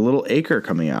 The Little Acre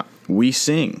coming out. We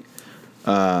Sing.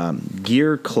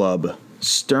 Gear Club.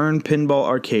 Stern Pinball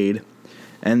Arcade.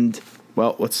 And...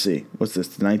 well, let's see. What's this,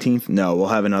 the 19th? No, we'll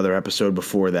have another episode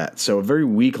before that. So a very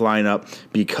weak lineup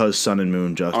because Sun and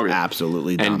Moon just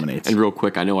absolutely dominates. And real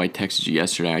quick, I know I texted you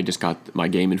yesterday. I just got my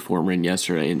Game Informer in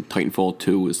yesterday, and Titanfall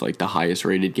 2 was like the highest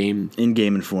rated game. In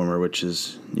Game Informer, which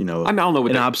is, I don't know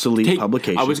what an obsolete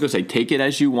publication. I was going to say, take it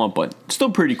as you want, but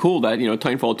still pretty cool that,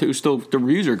 Titanfall 2, still, the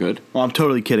reviews are good. Well, I'm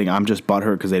totally kidding. I'm just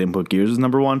butthurt because they didn't put Gears as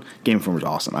number 1. Game Informer's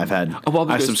awesome. I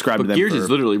subscribed to them Gears for is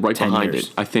literally right 10 behind years.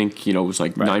 it. I think, it was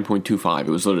like 9.25. It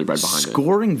was literally right behind it.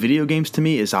 Scoring video games to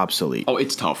me is obsolete. Oh,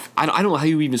 it's tough. I don't know how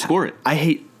you even score it.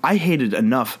 I hated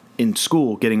enough in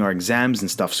school getting our exams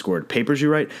and stuff scored. Papers you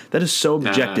write, that is so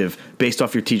objective based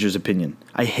off your teacher's opinion.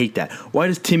 I hate that. Why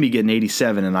does Timmy get an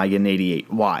 87 and I get an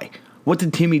 88? Why? What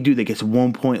did Timmy do that gets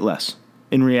 1 point less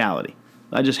in reality?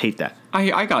 I just hate that.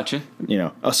 I got you.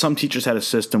 Some teachers had a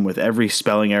system with every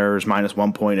spelling error is minus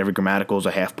 1 point, every grammatical is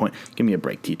a half point. Give me a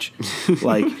break, teach.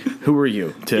 Like, who are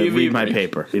you to read my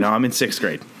paper? I'm in 6th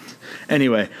grade.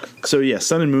 Anyway, so yeah,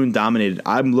 Sun and Moon dominated.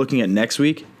 I'm looking at next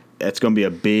week. It's going to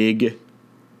be a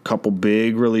couple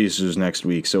big releases next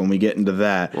week. So when we get into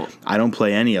that, I don't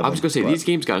play any of them. I was going to say, these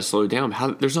games got to slow down.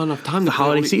 There's not enough time to play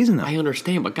holiday season, though. I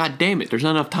understand, but god damn it, there's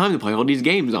not enough time to play all these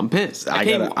games. I'm pissed.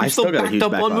 I'm still got a backed huge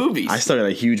up backlog. on movies. I still got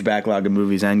a huge backlog of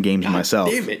movies and games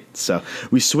myself. Damn it. So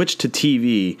we switched to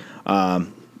TV.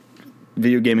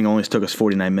 Video gaming only took us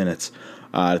 49 minutes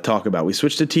to talk about. We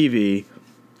switched to TV.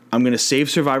 I'm going to save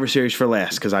Survivor Series for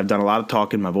last because I've done a lot of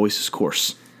talking. My voice is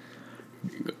coarse.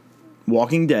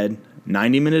 Walking Dead,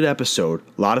 90-minute episode.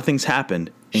 A lot of things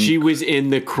happened. She was in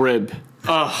the crib.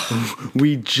 Ugh.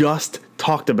 We just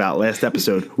talked about last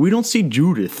episode. We don't see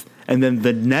Judith. And then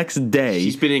the next day...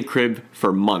 she's been in crib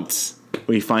for months.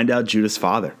 We find out Judith's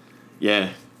father.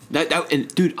 Yeah.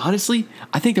 And dude, honestly,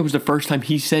 I think that was the first time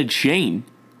he said Shane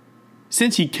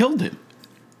since he killed him.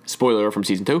 Spoiler from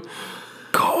season 2.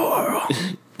 Carl.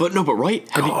 But right?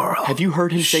 Have you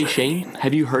heard him say Shane?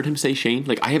 Have you heard him say Shane?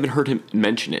 Like, I haven't heard him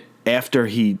mention it. After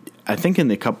I think in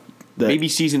the cup... maybe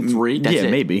season 3? That's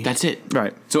it. Maybe. That's it.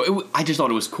 Right. So I just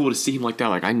thought it was cool to see him like that.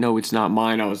 Like, I know it's not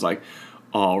mine. I was like,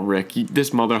 Oh, Rick,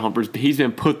 this mother humper's, he's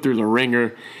been put through the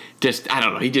ringer. Just, I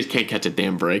don't know, he just can't catch a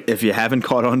damn break. If you haven't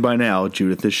caught on by now,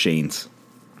 Judith is Shane's.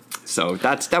 So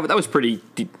that was pretty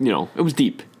deep, it was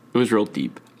deep. It was real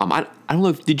deep. I don't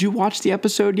know, did you watch the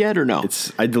episode yet or no?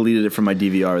 I deleted it from my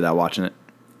DVR without watching it.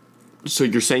 So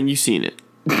you're saying you've seen it?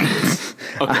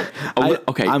 Okay.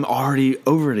 Okay. I'm already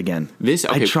over it again.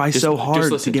 I try so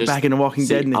hard to get back into Walking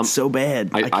Dead, and it's so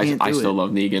bad. I can't do it. I still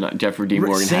love Negan. Jeffrey Dean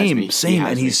Morgan has me. Same,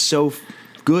 and he's so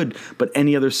good. But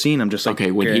any other scene, I'm just like,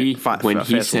 okay. When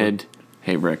he said,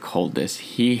 "Hey Rick, hold this,"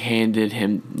 he handed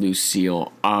him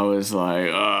Lucille. I was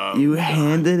like, "You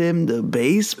handed him the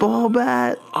baseball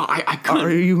bat? I couldn't.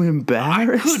 Are you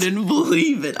embarrassed?" I couldn't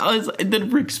believe it. And then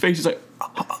Rick's face is like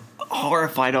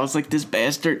horrified. I was like, this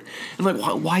bastard. I'm like,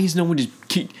 why is no one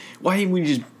why didn't we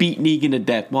just beat Negan to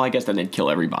death? Well, I guess then they'd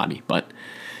kill everybody, but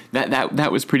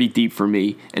that was pretty deep for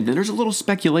me. And then there's a little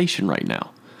speculation right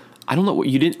now. I don't know what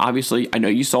you didn't, obviously, I know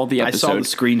you saw the episode. I saw the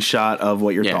screenshot of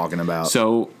what you're talking about.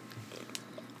 So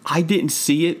I didn't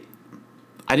see it.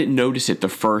 I didn't notice it the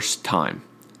first time.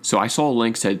 So I saw a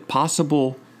link said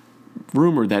possible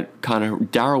rumor that kind of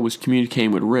Daryl was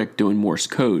communicating with Rick doing Morse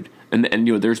code. And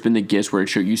there's been the gifs where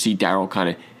you see Daryl kind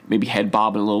of maybe head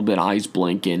bobbing a little bit, eyes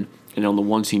blinking, and on the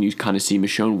one scene you kind of see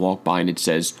Michonne walk by and it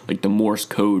says like the Morse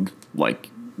code, like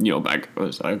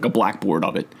like a blackboard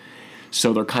of it.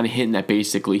 So they're kind of hinting that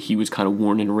basically he was kind of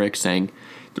warning Rick, saying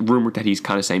the rumor that he's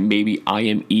kind of saying maybe I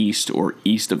am east or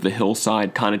east of the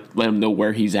hillside, kind of let him know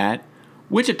where he's at.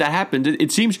 Which if that happens,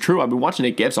 it seems true. I've been watching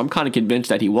the gifs. I'm kind of convinced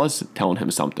that he was telling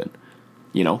him something.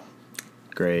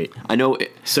 Great. I know.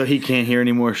 So he can't hear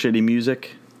any more shitty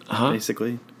music,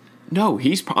 basically? No,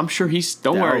 I'm sure he's,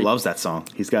 don't worry. Daryl loves that song.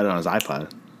 He's got it on his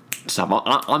iPod. Stop.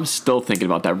 I'm still thinking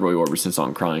about that Roy Orbison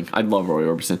song, crying. I love Roy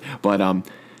Orbison. But,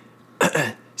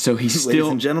 so he's still. Ladies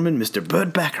and gentlemen, Mr.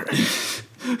 Bud Backer.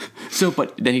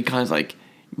 But then he kind of like,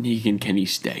 Negan, can he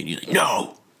stay? And he's like,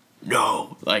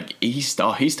 no. Like, he's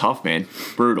tough, man.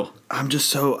 Brutal.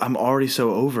 I'm already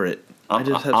so over it. I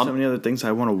just have so many other things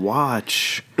I want to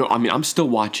watch. No, I mean, I'm still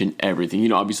watching everything.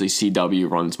 Obviously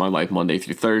CW runs my life Monday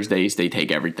through Thursdays. They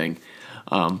take everything.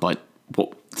 But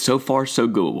so far, so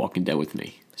good with Walking Dead with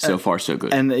me. So far, so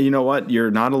good. And you know what?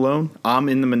 You're not alone. I'm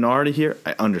in the minority here.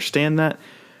 I understand that.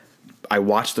 I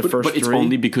watched the first 3. But it's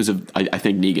only because of, I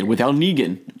think, Negan. Without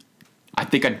Negan, I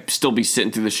think I'd still be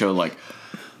sitting through the show like,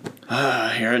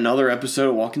 here another episode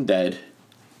of Walking Dead.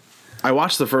 I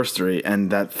watched the first 3, and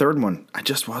that third one, I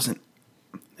just wasn't.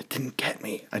 It didn't get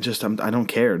me. I don't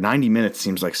care. 90 minutes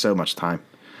seems like so much time.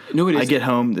 No, it is. I get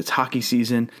home. It's hockey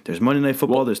season. There's Monday Night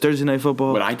Football. There's Thursday Night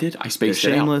Football. What I did, I spaced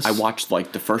it out. I watched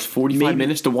like the first 45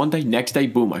 minutes to one day. Next day,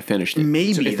 boom, I finished it.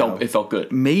 It felt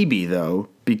good. Maybe though,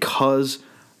 because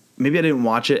maybe I didn't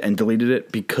watch it and deleted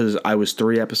it because I was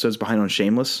 3 episodes behind on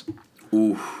Shameless.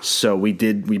 Ooh. So we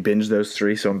binged those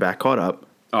 3. So I'm back caught up.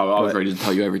 Oh, I was ready to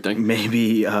tell you everything.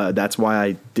 Maybe that's why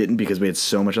I didn't, because we had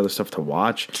so much other stuff to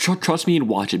watch. Trust me and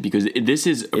watch it, because this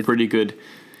is a pretty good.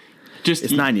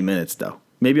 It's 90 minutes though.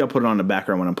 Maybe I'll put it on the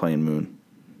background when I'm playing Moon.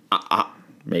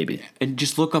 Maybe. And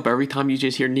just look up every time you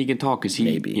just hear Negan talk, because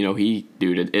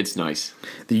it's nice.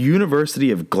 The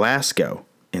University of Glasgow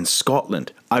in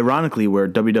Scotland, ironically, where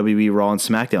WWE Raw and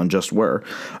SmackDown just were.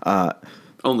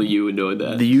 Only you would know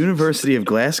that. The University of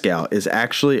Glasgow is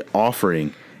actually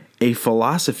offering a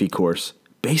philosophy course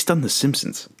based on The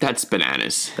Simpsons. That's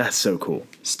bananas. That's so cool.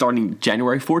 Starting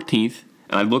January 14th,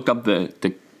 and I looked up the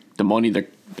money, the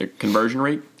conversion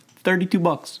rate,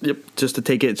 $32. Yep. Just to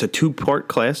take it, it's a 2-part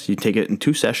class. You take it in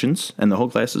 2 sessions, and the whole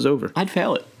class is over. I'd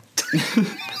fail it.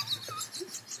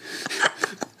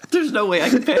 There's no way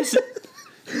I could pass it.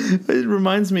 It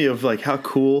reminds me of like how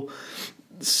cool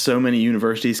so many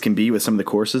universities can be with some of the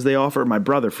courses they offer. My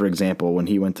brother, for example, when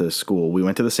he went to school, we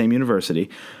went to the same university.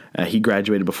 He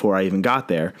graduated before I even got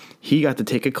there. He got to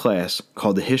take a class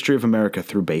called The History of America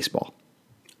Through Baseball.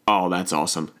 Oh, that's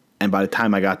awesome. And by the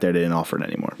time I got there, they didn't offer it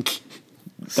anymore.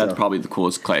 That's probably the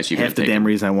coolest class you could have taken. Half the damn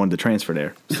reason I wanted to transfer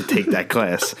there to take that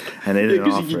class, and they didn't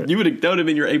offer it. That would have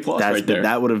been your A+ right there.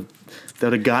 That would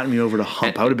have gotten me over the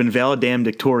hump. I would have been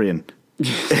valedictorian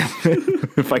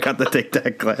if I got to take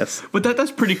that class. But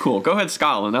that's pretty cool. Go ahead,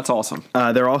 Scotland. That's awesome.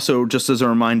 They're also, just as a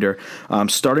reminder,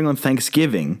 starting on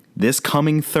Thanksgiving, this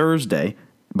coming Thursday,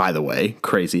 by the way,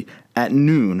 crazy, at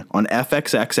noon on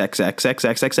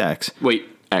FXXXXXXXX. Wait,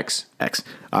 X.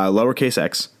 Lowercase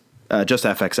x, just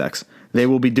FXX. They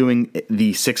will be doing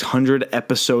the 600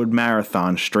 episode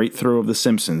marathon straight through of The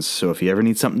Simpsons. So if you ever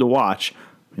need something to watch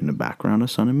in the background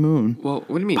of Sun and Moon, well,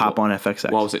 what do you mean? Pop on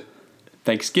FXX. What was it?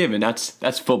 Thanksgiving.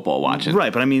 That's football watching.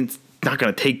 Right, but I mean, it's not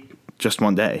going to take just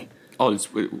one day. Oh,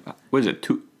 what is it?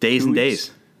 2 days and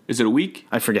weeks? days. Is it a week?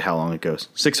 I forget how long it goes.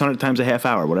 600 times a half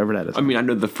hour, whatever that is. I mean, I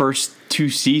know the first 2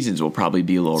 seasons will probably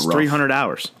be a little rough. 300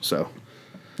 hours. So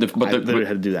I literally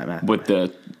had to do that math.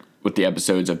 With the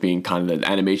episodes of being kind of the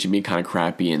animation being kind of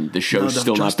crappy and the show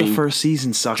still not being. The first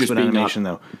season sucks with animation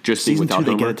though. Just season 2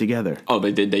 they Homer. get it together. Oh,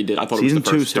 they did. I thought season it was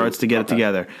the first 2 starts to get it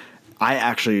together.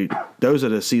 Those are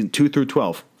the season 2 through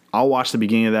 12. I'll watch the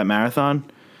beginning of that marathon.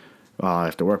 Well, I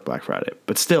have to work Black Friday,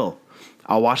 but still,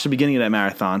 I'll watch the beginning of that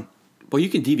marathon. Well, you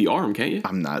can DVR them, can't you?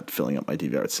 I'm not filling up my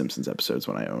DVR with Simpsons episodes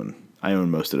when I own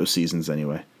most of those seasons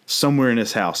anyway. Somewhere in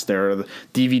this house, there are the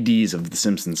DVDs of The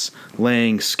Simpsons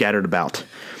laying scattered about.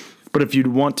 But if you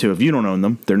want to, if you don't own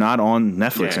them, they're not on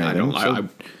Netflix or anything. I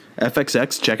don't.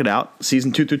 FXX, check it out.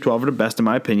 Season 2 through 12 are the best in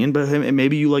my opinion, but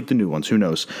maybe you like the new ones. Who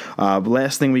knows?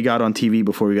 Last thing we got on TV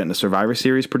before we get into Survivor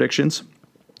Series predictions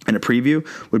and a preview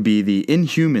would be the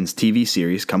Inhumans TV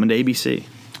series coming to ABC.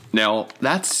 Now,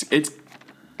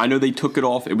 I know they took it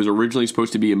off. It was originally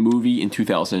supposed to be a movie in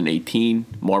 2018.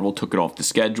 Marvel took it off the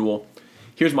schedule.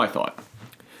 Here's my thought.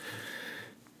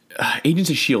 Agents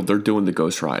of S.H.I.E.L.D., they're doing the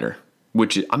Ghost Rider,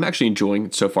 which I'm actually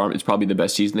enjoying so far. It's probably the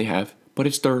best season they have, but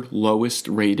it's their lowest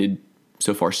rated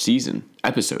so far season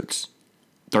episodes,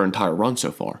 their entire run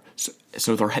so far.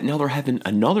 So they're having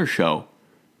another show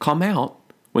come out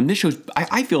when this show's,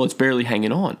 I feel it's barely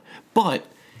hanging on. But,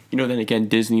 then again,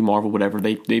 Disney, Marvel, whatever,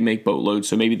 they make boatloads,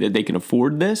 so maybe they can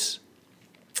afford this.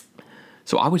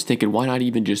 So I was thinking, why not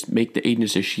even just make the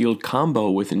Agents of S.H.I.E.L.D. combo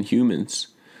with Inhumans?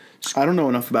 I don't know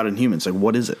enough about Inhumans. Like,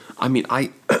 what is it? I mean,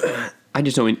 I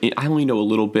just know, I only know a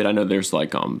little bit. I know there's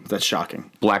like that's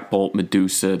shocking. Black Bolt,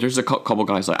 Medusa. There's a couple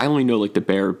guys I only know like the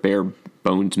bare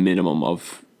bones minimum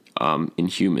of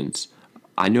Inhumans.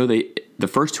 I know the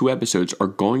first 2 episodes are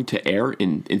going to air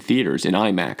in theaters in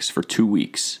IMAX for 2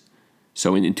 weeks.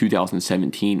 So in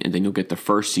 2017, and then you'll get the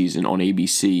first season on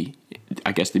ABC,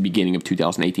 I guess the beginning of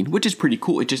 2018, which is pretty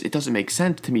cool. It doesn't make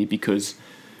sense to me because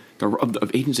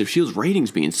of Agents of S.H.I.E.L.D.'s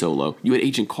ratings being so low. You had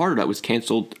Agent Carter that was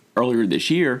canceled earlier this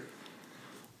year.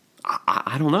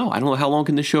 I don't know. I don't know how long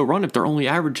can this show run if they're only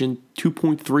averaging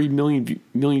 2.3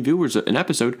 million viewers an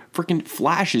episode. Freaking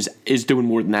Flash is doing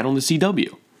more than that on the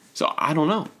CW. So I don't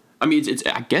know. I mean,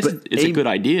 I guess it's a good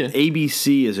idea.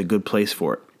 ABC is a good place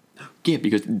for it. Yeah,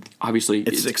 because obviously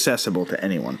it's accessible to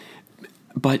anyone.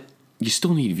 But you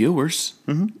still need viewers.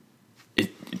 Mm-hmm.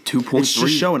 2.3. It's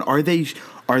just showing. Are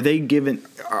they given?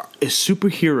 Is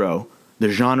superhero, the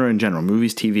genre in general,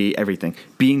 movies, TV, everything,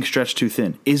 being stretched too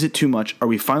thin? Is it too much? Are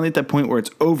we finally at that point where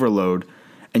it's overload,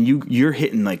 and you're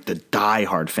hitting like the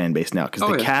diehard fan base now? Because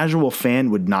the casual fan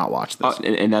would not watch this.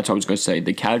 And that's what I was going to say.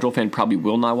 The casual fan probably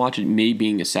will not watch it. Me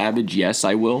being a savage, yes,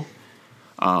 I will.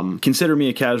 Consider me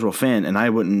a casual fan, and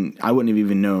I wouldn't have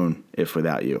even known if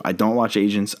without you. I don't watch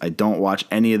Agents. I don't watch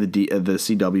any of the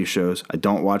CW shows. I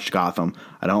don't watch Gotham.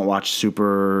 I don't watch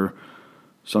Super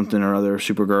something or other,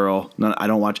 Supergirl. No, I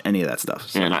don't watch any of that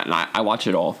stuff. So. And I watch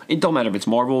it all. It don't matter if it's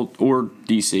Marvel or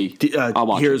DC. I'll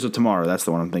watch Heroes of Tomorrow. That's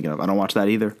the one I'm thinking of. I don't watch that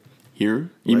either. You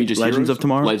mean just Legends Heroes? of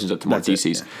Tomorrow? Legends of Tomorrow, That's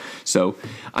DC's. It, yeah. So,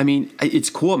 I mean, it's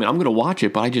cool. I mean, I'm going to watch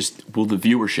it, but will the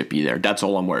viewership be there? That's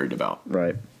all I'm worried about.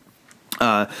 Right.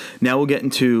 Now we'll get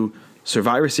into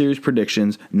Survivor Series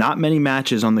predictions. Not many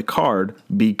matches on the card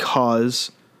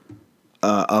because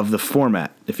of the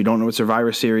format. If you don't know what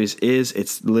Survivor Series is,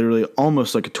 it's literally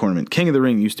almost like a tournament. King of the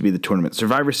Ring used to be the tournament.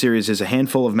 Survivor Series is a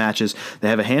handful of matches. They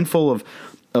have a handful of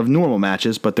normal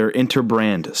matches, but they're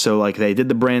inter-brand. So like they did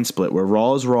the brand split where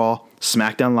Raw is Raw,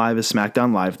 SmackDown Live is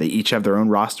SmackDown Live. They each have their own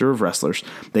roster of wrestlers.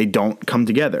 They don't come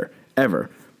together ever,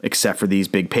 except for these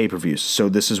big pay-per-views. So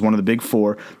this is one of the big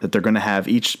 4 that they're going to have.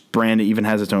 Each brand even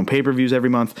has its own pay-per-views every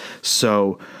month.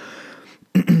 So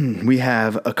we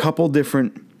have a couple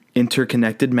different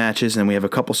interconnected matches, and we have a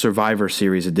couple Survivor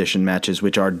Series edition matches,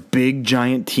 which are big,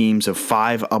 giant teams of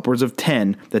 5, upwards of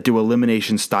 10, that do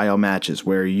elimination-style matches,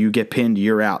 where you get pinned,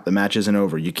 you're out, the match isn't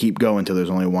over. You keep going until there's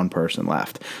only one person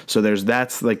left. So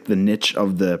that's like the niche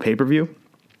of the pay-per-view.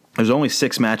 There's only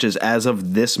 6 matches as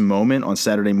of this moment on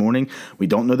Saturday morning. We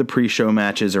don't know the pre-show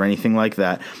matches or anything like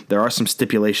that. There are some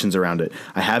stipulations around it.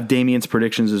 I have Damien's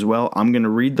predictions as well. I'm going to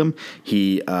read them.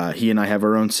 He and I have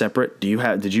our own separate.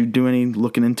 Did you do any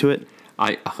looking into it?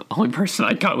 Only person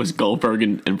I got was Goldberg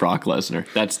and Brock Lesnar.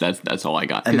 That's all I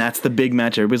got. And that's the big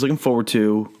match everybody's looking forward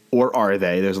to, or are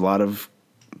they? There's a lot of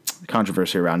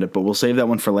controversy around it, but we'll save that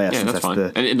one for last. Yeah, that's fine.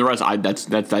 And the rest,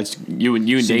 that's you and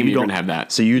Damien don't have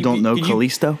that. So you don't know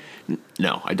Kalisto?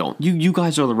 No, I don't. You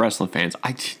guys are the wrestling fans.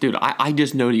 I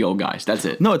just know the old guys. That's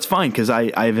it. No, it's fine because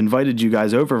I've invited you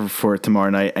guys over for tomorrow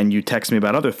night, and you text me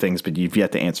about other things, but you've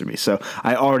yet to answer me. So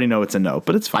I already know it's a no,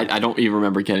 but it's fine. I don't even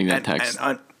remember getting that text.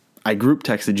 I group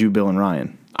texted you, Bill, and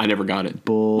Ryan. I never got it.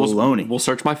 Baloney. We'll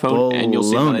search my phone, and you'll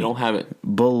see that I don't have it.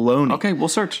 Baloney. Okay, we'll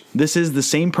search. This is the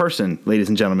same person, ladies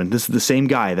and gentlemen. This is the same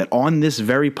guy that on this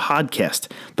very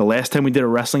podcast, the last time we did a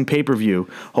wrestling pay-per-view,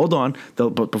 hold on,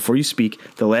 but before you speak,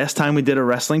 the last time we did a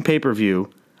wrestling pay-per-view,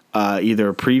 either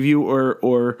a preview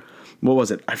or what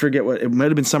was it? I forget what, it might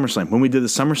have been SummerSlam. When we did the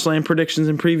SummerSlam predictions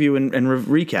and preview and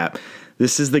recap,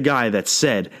 this is the guy that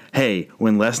said, hey,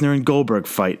 when Lesnar and Goldberg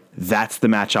fight, that's the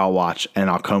match I'll watch, and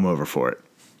I'll come over for it.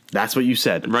 That's what you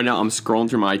said. Right now, I'm scrolling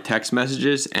through my text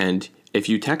messages, and if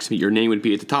you text me, your name would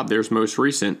be at the top. There's most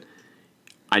recent.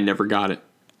 I never got it.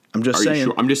 I'm just saying.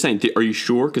 Sure? I'm just saying. Are you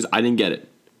sure? Because I didn't get it.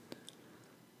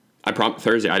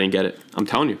 Thursday, I didn't get it. I'm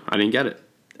telling you, I didn't get it.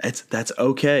 That's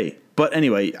okay. But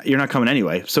anyway, you're not coming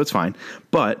anyway, so it's fine.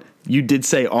 But you did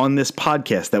say on this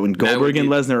podcast that when Goldberg and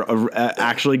Lesnar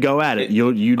actually go at it,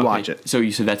 you'd watch it. So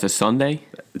you said that's a Sunday?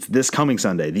 It's this coming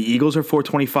Sunday. The Eagles are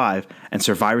 4:25, and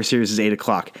Survivor Series is 8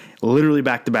 o'clock. Literally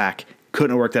back to back.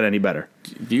 Couldn't have worked out any better.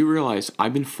 Do you realize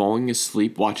I've been falling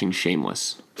asleep watching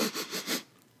Shameless?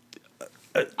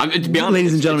 To be honest,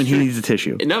 ladies and gentlemen, he needs a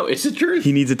tissue. No, it's the truth.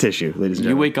 He needs a tissue, ladies and gentlemen.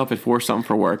 You wake up at 4 something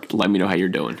for work. Let me know how you're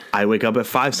doing. I wake up at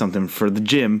 5 something for the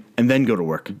gym and then go to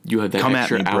work. You have that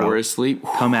extra hour of sleep.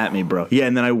 Come at me, bro. Yeah,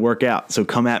 and then I work out. So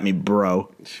come at me,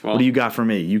 bro. Well, what do you got for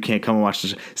me? You can't come and watch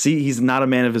this. See, he's not a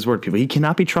man of his word, people. He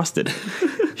cannot be trusted.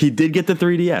 He did get the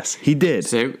 3DS. He did.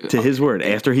 To his word.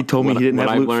 After he told me he didn't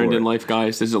have loot for it. What I've learned in life,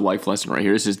 guys, this is a life lesson right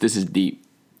here. This is deep.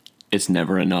 It's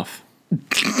never enough.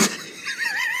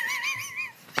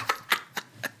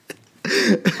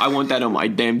 I want that on my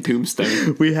damn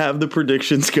tombstone. We have the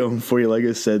predictions going for you. Like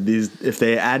I said, if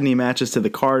they add any matches to the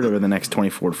card over the next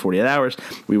 24 to 48 hours,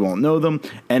 we won't know them.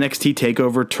 NXT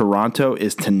TakeOver Toronto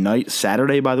is tonight,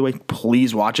 Saturday, by the way.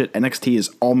 Please watch it. NXT is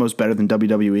almost better than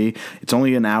WWE. It's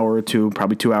only an hour or two,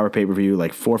 probably 2 hour pay-per-view,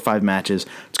 like 4 or 5 matches.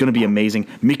 It's going to be amazing.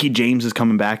 Mickie James is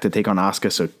coming back to take on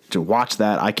Asuka, so to watch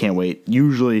that, I can't wait.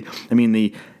 Usually, I mean,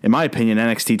 in my opinion,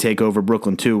 NXT TakeOver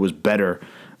Brooklyn 2 was better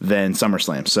than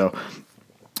SummerSlam. So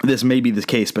this may be the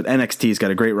case, but NXT's got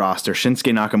a great roster.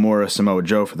 Shinsuke Nakamura, Samoa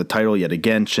Joe for the title. Yet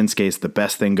again, Shinsuke's the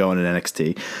best thing going in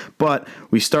NXT. But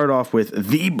we start off with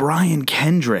the Brian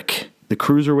Kendrick, the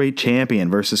Cruiserweight Champion,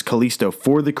 versus Kalisto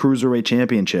for the Cruiserweight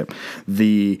Championship.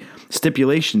 The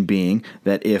stipulation being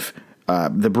that if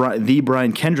the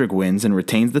Brian Kendrick wins and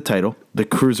retains the title, the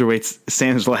Cruiserweights.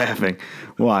 Sam's laughing.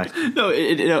 Why? No,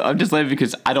 I'm just laughing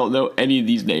because I don't know any of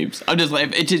these names. I'm just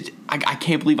laughing. I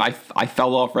can't believe I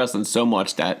fell off wrestling so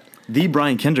much that the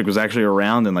Brian Kendrick was actually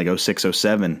around in like 06,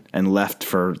 07 and left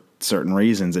for certain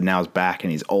reasons, and now is back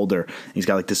and he's older. He's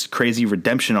got like this crazy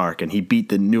redemption arc, and he beat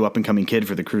the new up and coming kid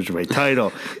for the Cruiserweight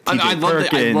title. I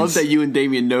love that you and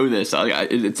Damien know this.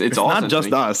 It's awesome. Not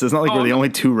just us. It's not like we're the only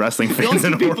 2 wrestling fans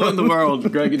in the world. People in the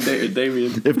world, Greg and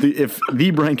Damien. If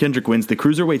the Brian Kendrick wins, the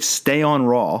Cruiserweights stay on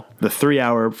Raw, the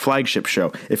 3-hour flagship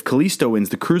show. If Kalisto wins,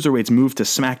 the Cruiserweights move to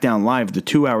SmackDown Live, the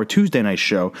 2-hour Tuesday night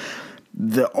show.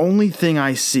 The only thing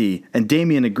I see, and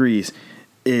Damien agrees,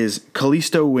 is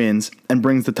Kalisto wins and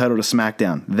brings the title to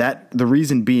SmackDown. The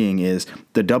reason being is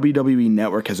the WWE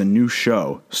Network has a new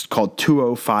show called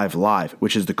 205 Live,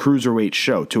 which is the Cruiserweight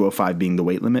show, 205 being the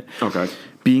weight limit. Okay.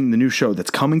 Being the new show that's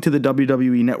coming to the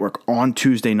WWE Network on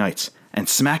Tuesday nights, and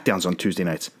SmackDown's on Tuesday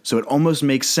nights. So it almost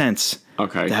makes sense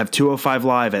to have 205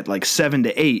 Live at like 7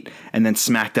 to 8 and then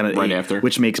SmackDown at 8, after.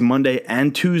 Which makes Monday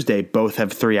and Tuesday both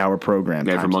have 3-hour programs.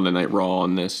 Yeah, for Monday Night Raw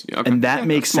on this. Okay. And that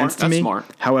makes sense to me. Smart.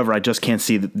 However, I just can't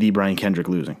see the Brian Kendrick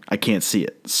losing. I can't see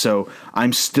it. So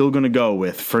I'm still going to go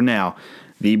with, for now,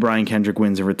 the Brian Kendrick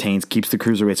wins and retains, keeps the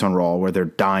Cruiserweights on Raw where they're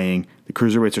dying. The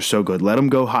Cruiserweights are so good. Let them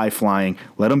go high flying.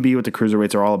 Let them be what the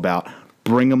Cruiserweights are all about.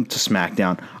 Bring them to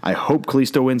SmackDown. I hope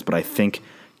Kalisto wins, but I think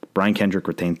Brian Kendrick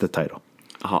retains the title.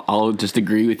 I'll just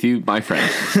agree with you, my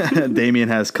friend. Damien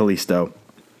has Kalisto.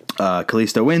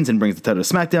 Kalisto wins and brings the title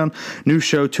to SmackDown. New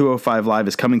show 205 Live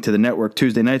is coming to the network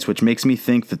Tuesday nights, which makes me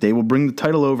think that they will bring the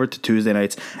title over to Tuesday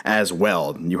nights as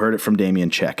well. You heard it from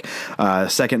Damien Check.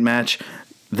 Second match,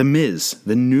 The Miz,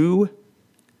 the new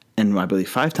and I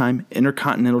believe 5-time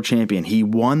Intercontinental Champion. He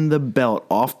won the belt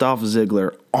off Dolph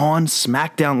Ziggler on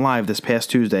SmackDown Live this past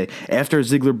Tuesday after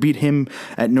Ziggler beat him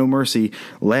at No Mercy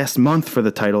last month for the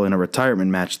title in a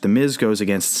retirement match. The Miz goes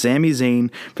against Sami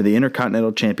Zayn for the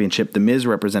Intercontinental Championship. The Miz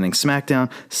representing SmackDown,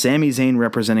 Sami Zayn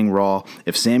representing Raw.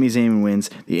 If Sami Zayn wins,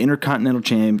 the Intercontinental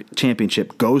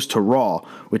Championship goes to Raw,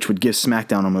 which would give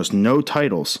SmackDown almost no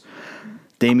titles.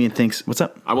 Damien thinks, what's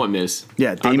up? I want Miz.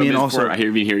 Yeah, Damien also. I hear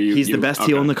you. He's the best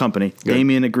heel in the company. Good.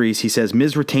 Damien agrees. He says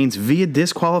Miz retains via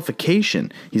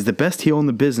disqualification. He's the best heel in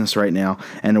the business right now,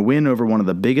 and a win over one of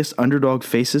the biggest underdog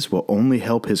faces will only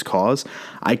help his cause.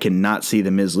 I cannot see the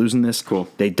Miz losing this. Cool.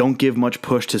 They don't give much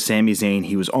push to Sami Zayn.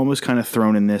 He was almost kind of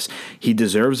thrown in this. He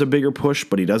deserves a bigger push,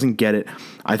 but he doesn't get it.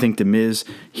 I think the Miz,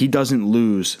 he doesn't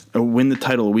win the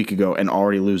title a week ago and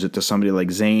already lose it to somebody like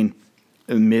Zayn.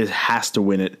 Miz has to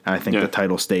win it. I think the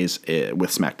title stays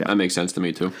with SmackDown. That makes sense to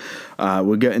me, too.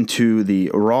 We'll get into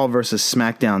the Raw versus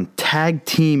SmackDown tag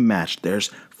team match. There's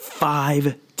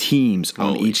 5 teams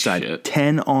on Holy each side. shit.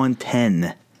 10 on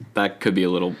 10. That could be a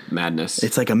little madness.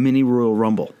 It's like a mini Royal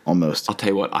Rumble almost. I'll tell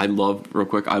you what, I love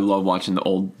watching the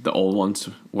old ones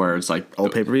where it's like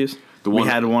Old pay-per-views? We one-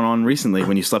 had one on recently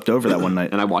when you slept over that one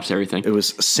night. and I watched everything. It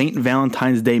was St.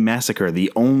 Valentine's Day Massacre,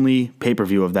 the only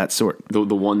pay-per-view of that sort. The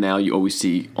one now you always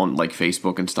see on like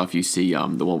Facebook and stuff. You see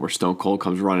the one where Stone Cold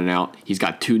comes running out. He's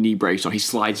got 2 knee braces on. He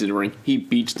slides in the ring. He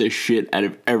beats the shit out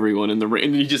of everyone in the ring,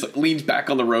 and he just leans back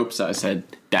on the ropes. I said,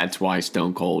 "That's why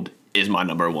Stone Cold is my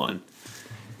number 1."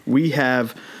 We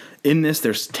have, in this,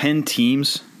 there's 10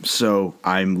 teams, so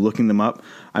I'm looking them up.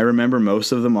 I remember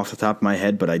most of them off the top of my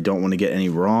head, but I don't want to get any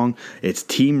wrong. It's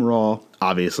Team Raw,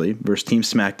 obviously, versus Team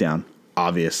SmackDown,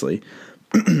 obviously.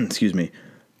 Excuse me.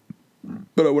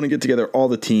 But I want to get together all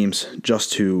the teams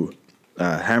just to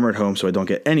hammer it home so I don't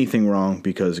get anything wrong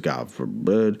because, God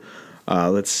forbid.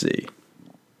 Let's see.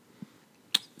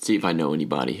 See if I know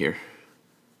anybody here.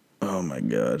 Oh, my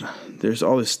God. There's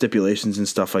all the stipulations and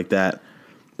stuff like that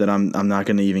I'm not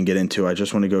going to even get into. I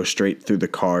just want to go straight through the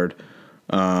card.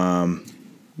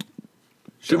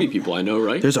 Should be people I know,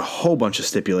 right? There's a whole bunch of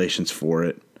stipulations for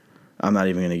it. I'm not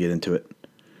even going to get into it.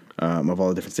 Of all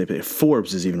the different stipulations.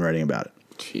 Forbes is even writing about it.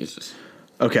 Jesus.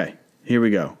 Okay, here we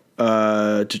go.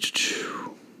 There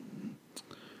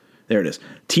it is.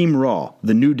 Team Raw,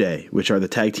 The New Day, which are the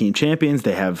tag team champions.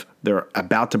 They're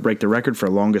about to break the record for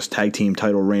longest tag team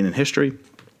title reign in history.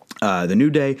 The New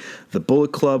Day, the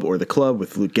Bullet Club, or the Club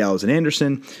with Luke Gallows and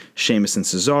Anderson, Sheamus and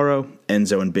Cesaro,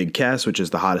 Enzo and Big Cass, which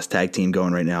is the hottest tag team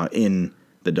going right now in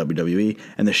the WWE,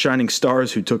 and the Shining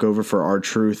Stars, who took over for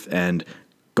R-Truth and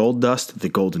Goldust, the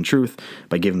Golden Truth,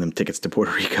 by giving them tickets to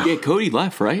Puerto Rico. Yeah, Cody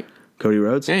left, right? Cody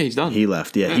Rhodes? Yeah, he's done. He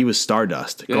left. Yeah, he was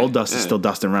Stardust. Yeah, Goldust is yeah. still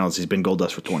Dustin Reynolds. He's been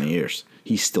Goldust for 20 years.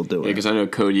 He's still doing Yeah, it. because I know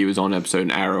Cody was on episode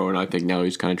in Arrow, and I think now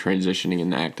he's kind of transitioning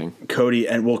into acting. Cody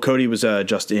was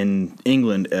just in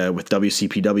England with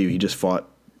WCPW. He just fought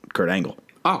Kurt Angle.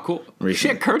 Oh, cool.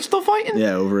 Recently. Shit, Kurt's still fighting?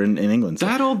 Yeah, over in England. So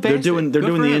That old they're bastard. doing Good the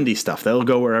for him. indie stuff. They'll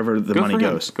go wherever the money for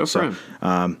him. goes. Good for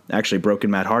him. Actually,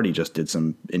 Broken Matt Hardy just did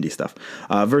some indie stuff.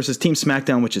 Versus Team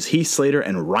SmackDown, which is Heath Slater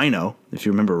and Rhino. If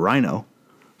you remember Rhino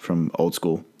from old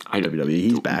school WWE,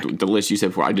 he's back. The list you said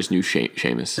before, I just knew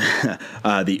Sheamus.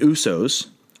 The Usos,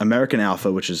 American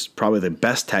Alpha, which is probably the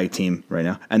best tag team right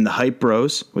now, and the Hype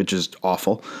Bros, which is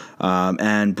awful,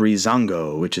 and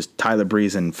Breezango, which is Tyler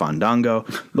Breeze and Fandango.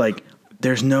 Like,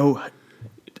 there's no...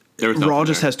 Raw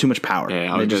just has too much power.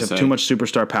 Yeah, I they was just gonna have say. too much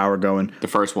superstar power going. The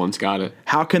first one's got it.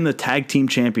 How can the tag team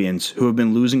champions, who have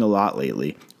been losing a lot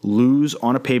lately, lose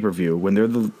on a pay-per-view when they're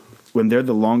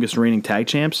the longest reigning tag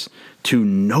champs to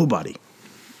nobody?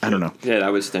 I don't know. Yeah,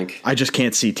 that would stink. I just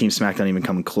can't see Team SmackDown even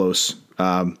coming close.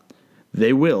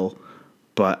 They will,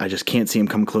 but I just can't see them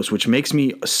coming close, which makes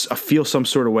me feel some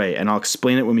sort of way. And I'll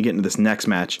explain it when we get into this next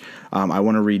match. I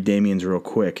want to read Damien's real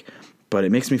quick, but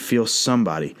it makes me feel some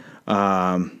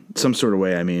sort of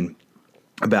way,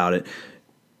 about it.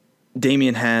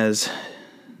 Damien has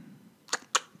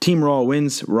Team Raw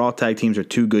wins. Raw tag teams are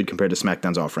too good compared to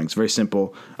SmackDown's offerings. Very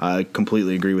simple. I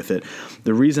completely agree with it.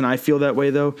 The reason I feel that way,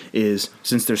 though, is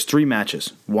since there's 3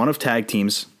 matches, one of tag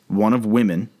teams, one of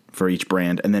women for each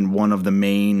brand, and then one of the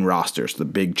main rosters, the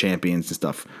big champions and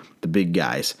stuff, the big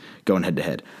guys going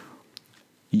head-to-head.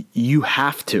 You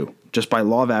have to, just by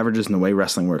law of averages and the way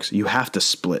wrestling works, you have to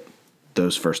split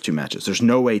those first 2 matches. There's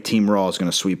no way Team Raw is going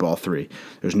to sweep all 3.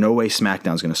 There's no way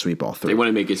SmackDown is going to sweep all 3. They want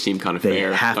to make it seem kind of They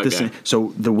fair. have like to.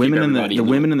 So the women and everybody the in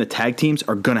women and the tag teams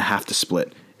are going to have to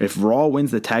split. If Raw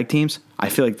wins the tag teams, I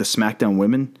feel like the SmackDown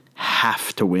women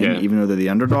have to win, even though they're the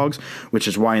underdogs, which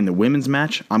is why in the women's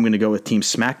match, I'm going to go with Team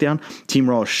SmackDown. Team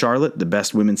Raw is Charlotte, the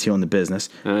best women's heel in the business.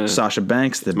 Sasha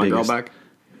Banks, the my biggest. girl back?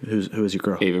 Who is your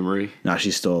girl? Ava Marie. No,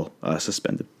 she's still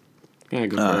suspended. Yeah,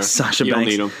 good for her. Sasha You don't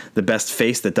Banks, need 'em. the best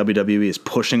face that WWE is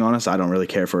pushing on us. I don't really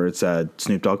care for her. It's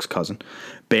Snoop Dogg's cousin.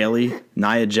 Bayley,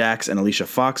 Nia Jax, and Alicia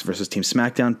Fox versus Team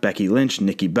SmackDown. Becky Lynch,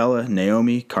 Nikki Bella,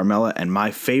 Naomi, Carmella, and my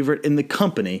favorite in the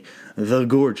company, the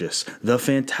gorgeous, the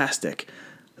fantastic,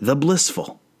 the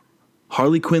blissful,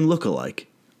 Harley Quinn lookalike,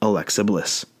 Alexa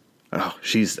Bliss. Oh,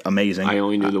 she's amazing. I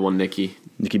only knew the one Nikki.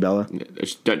 Nikki Bella.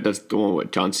 That's the one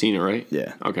with John Cena, right?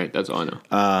 Yeah. Okay, that's all I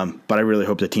know. But I really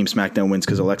hope that Team SmackDown wins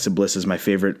because Alexa Bliss is my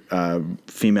favorite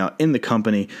female in the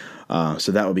company.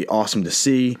 So that would be awesome to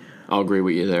see. I'll agree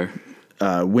with you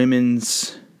there.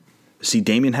 Women's. See,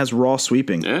 Damien has Raw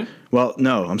sweeping. Yeah? Well,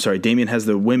 no, I'm sorry. Damien has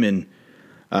the women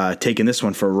taking this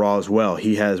one for Raw as well.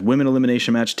 He has women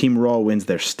elimination match. Team Raw wins.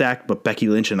 They're stacked, but Becky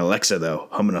Lynch and Alexa, though.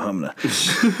 Humna.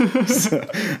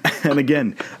 And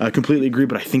again, I completely agree,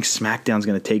 but I think SmackDown's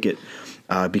going to take it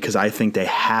because I think they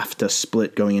have to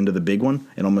split going into the big one.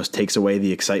 It almost takes away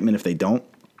the excitement if they don't.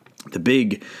 The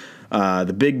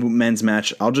big men's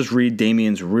match, I'll just read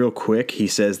Damien's real quick. He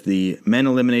says the men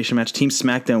elimination match, Team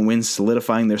SmackDown wins,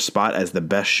 solidifying their spot as the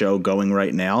best show going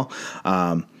right now.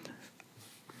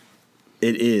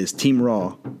 It is Team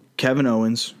Raw, Kevin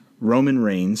Owens, Roman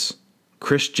Reigns,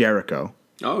 Chris Jericho,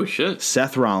 Oh, shit.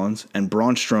 Seth Rollins, and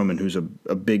Braun Strowman, who's a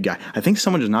big guy. I think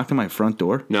someone just knocked on my front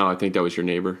door. No, I think that was your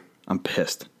neighbor. I'm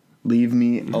pissed. Leave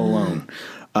me alone.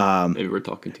 Maybe we're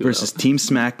talking too Versus Team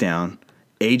SmackDown,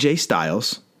 AJ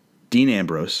Styles, Dean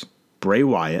Ambrose, Bray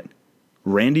Wyatt,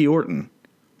 Randy Orton,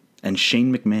 and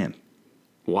Shane McMahon.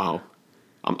 Wow.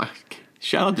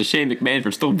 Shout out to Shane McMahon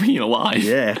for still being alive.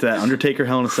 Yeah, after that Undertaker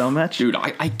Hell in a Cell match. Dude,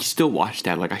 I still watch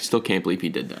that. Like, I still can't believe he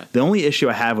did that. The only issue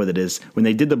I have with it is when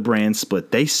they did the brand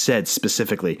split, they said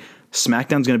specifically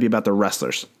SmackDown's going to be about the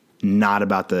wrestlers, not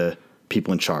about the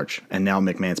people in charge. And now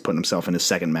McMahon's putting himself in his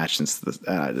second match since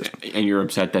the. And you're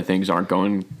upset that things aren't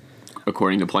going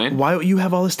according to plan? Why you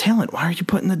have all this talent? Why are you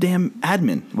putting the damn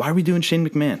admin? Why are we doing Shane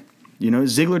McMahon? You know,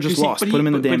 Ziggler just lost. Put him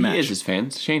in the damn match. He is his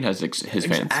fans. Shane has his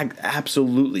fans.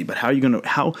 Absolutely. But how are you going to...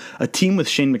 How a team with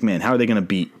Shane McMahon, how are they going to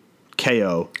beat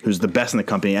KO, who's the best in the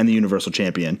company and the Universal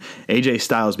Champion, AJ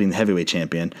Styles being the heavyweight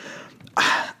champion?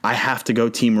 I have to go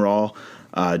Team Raw.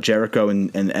 Jericho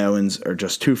and Owens are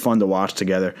just too fun to watch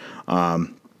together.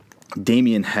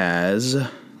 Damien has...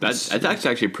 That's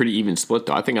actually a pretty even split,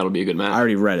 though. I think that'll be a good match. I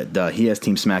already read it. Duh. He has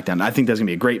Team SmackDown. I think that's going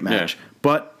to be a great match. Yeah.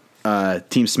 But...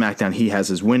 Team SmackDown, he has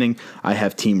his winning. I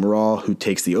have Team Raw, who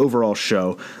takes the overall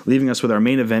show, leaving us with our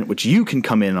main event, which you can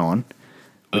come in on,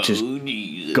 which is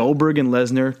Goldberg and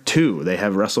Lesnar 2. They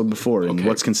have wrestled before in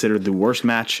what's considered the worst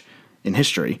match in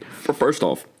history. First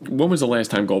off, when was the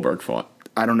last time Goldberg fought?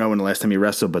 I don't know when the last time he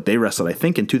wrestled, but they wrestled, I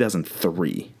think, in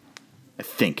 2003. I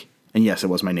think. And yes, it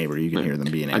was my neighbor. You can hear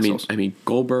them being assholes. I mean,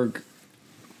 Goldberg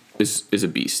is a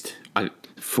beast.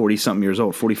 40-something years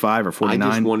old, 45 or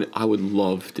 49. I would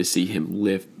love to see him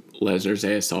lift Lesnar's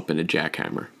ass up in a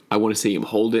jackhammer. I want to see him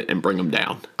hold it and bring him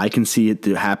down. I can see it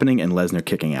happening and Lesnar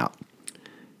kicking out.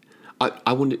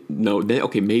 I want to know.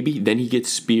 Okay, maybe then he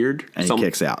gets speared and he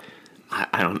kicks out.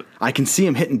 I don't know. I can see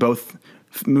him hitting both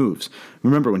moves.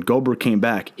 Remember when Goldberg came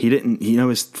back, he didn't. You know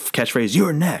his catchphrase,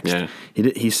 "You're next." Yeah.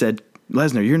 He said,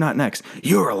 "Lesnar, you're not next.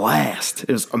 You're last."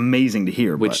 It was amazing to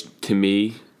hear. Which to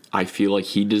me, I feel like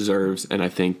he deserves, and I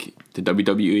think the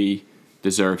WWE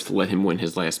deserves to let him win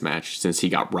his last match since he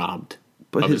got robbed.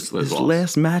 But his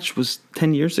last match was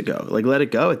 10 years ago. Like, let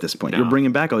it go at this point. No. You're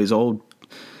bringing back all these old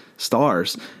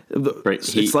stars. Right.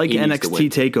 It's like NXT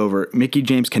TakeOver. Mickie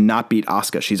James cannot beat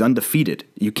Asuka. She's undefeated.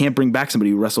 You can't bring back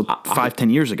somebody who wrestled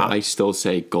 5-10 years ago. I still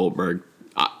say Goldberg.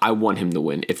 I want him to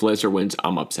win. If Lesnar wins,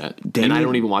 I'm upset. And I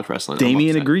don't even watch wrestling.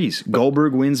 Damien agrees.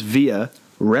 Goldberg wins via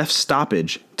ref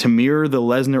stoppage to mirror the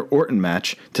Lesnar-Orton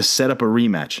match to set up a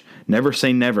rematch. Never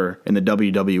say never in the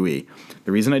WWE.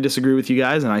 The reason I disagree with you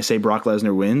guys and I say Brock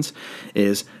Lesnar wins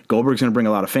is Goldberg's going to bring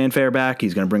a lot of fanfare back.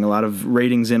 He's going to bring a lot of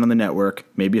ratings in on the network,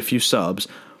 maybe a few subs.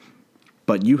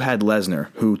 But you had Lesnar,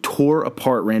 who tore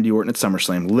apart Randy Orton at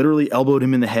SummerSlam, literally elbowed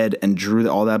him in the head and drew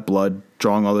all that blood,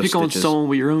 drawing all those stitches. Pick on someone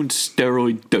with your own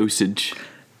steroid dosage.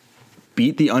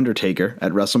 Beat The Undertaker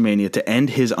at WrestleMania to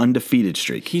end his undefeated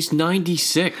streak. He's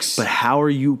 96. But how are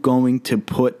you going to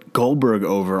put Goldberg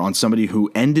over on somebody who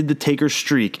ended the Taker's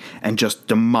streak and just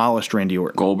demolished Randy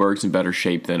Orton? Goldberg's in better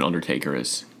shape than Undertaker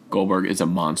is. Goldberg is a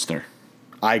monster.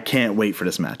 I can't wait for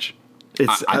this match.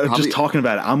 I'm just talking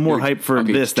about it. I'm more hyped for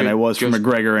this than I was for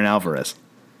McGregor and Alvarez.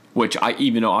 Which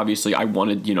even though obviously I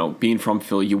wanted, being from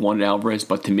Philly, you wanted Alvarez,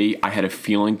 but to me, I had a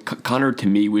feeling Conor to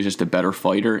me was just a better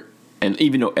fighter. And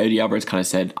even though Eddie Alvarez kind of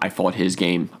said, I fought his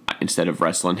game, instead of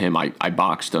wrestling him, I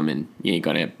boxed him, and you ain't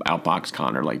going to outbox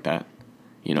Conor like that.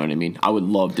 You know what I mean? I would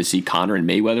love to see Conor and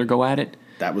Mayweather go at it.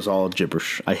 That was all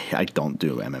gibberish. I don't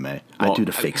do MMA. I do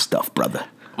the fake stuff, brother.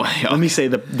 Let me say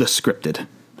the scripted.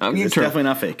 It's definitely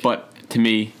not fake. But to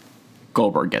me,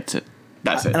 Goldberg gets it.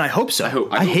 That's it. And I hope so. I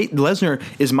hope. I hate Lesnar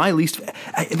is my least.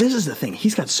 This is the thing.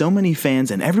 He's got so many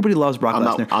fans, and everybody loves Brock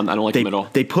Lesnar. I don't like him at all.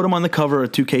 They put him on the cover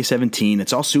of 2K17.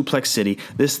 It's all Suplex City.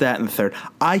 This, that, and the third.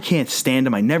 I can't stand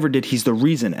him. I never did. He's the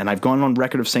reason, and I've gone on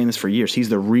record of saying this for years. He's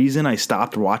the reason I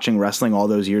stopped watching wrestling all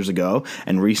those years ago,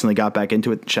 and recently got back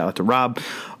into it. Shout out to Rob.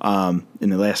 In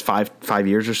the last five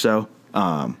years or so.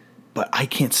 But I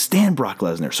can't stand Brock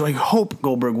Lesnar, so I hope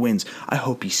Goldberg wins. I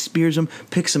hope he spears him,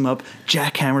 picks him up,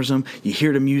 jackhammers him. You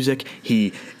hear the music.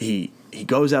 He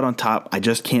goes out on top. I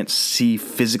just can't see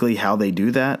physically how they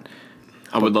do that.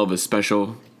 I would love a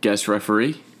special guest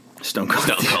referee. Stone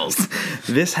Cold.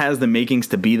 This has the makings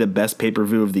to be the best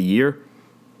pay-per-view of the year.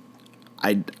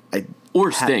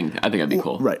 Or Sting. I think that'd be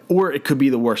cool. Right. Or it could be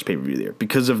the worst pay-per-view of the year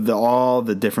because of all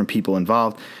the different people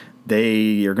involved.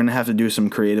 They are going to have to do some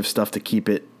creative stuff to keep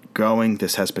it going.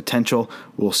 This has potential.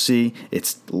 We'll see.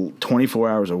 It's 24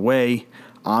 hours away.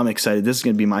 I'm excited. This is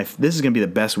going to be the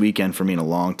best weekend for me in a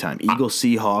long time. Eagles,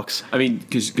 Seahawks. I mean,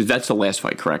 because that's the last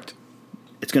fight, correct?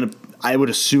 I would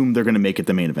assume they're going to make it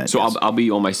the main event. So yes. I'll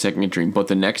be on my second dream, but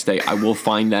the next day I will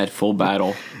find that full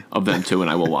battle of them two,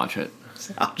 and I will watch it.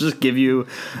 I'll just give you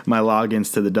my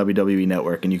logins to the WWE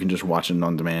Network, and you can just watch it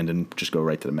on demand and just go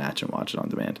right to the match and watch it on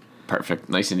demand. Perfect.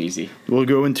 Nice and easy. We'll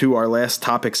go into our last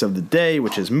topics of the day,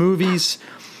 which is movies.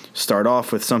 Start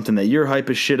off with something that you're hype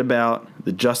as shit about.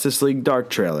 The Justice League Dark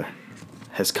trailer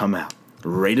has come out.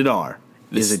 Rated R.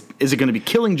 Is it going to be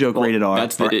Killing Joke rated R or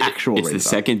actual rated R? It's the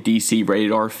second DC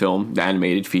rated R film, the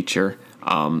animated feature.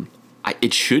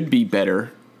 It should be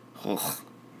better. Or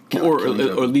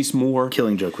at least more.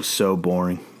 Killing Joke was so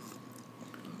boring.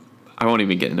 I won't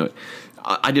even get into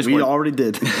it. We already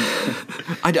did.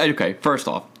 Okay, first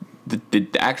off, the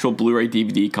actual Blu-ray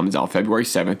DVD comes out February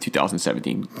 7th,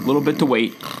 2017. A little bit to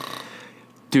wait.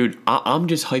 Dude, I'm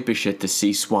just hype as shit to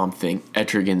see Swamp Thing,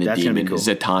 Etrigan the Demon, cool.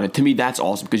 Zatanna. To me, that's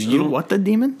awesome because you what the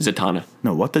demon? Zatanna.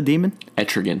 No, what the demon?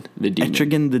 Etrigan the Demon.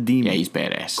 Etrigan the Demon. Yeah, he's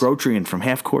badass. Grotrian from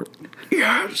Half Court.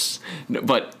 Yes, no,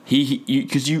 but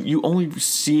because you only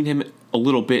seen him a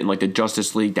little bit in like the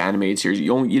Justice League the animated series.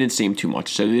 You didn't see him too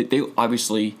much. So they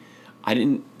obviously, I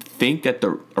didn't think that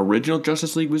the original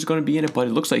Justice League was going to be in it, but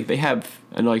it looks like they have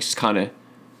a nice kind of,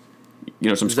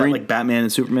 some Is that like Batman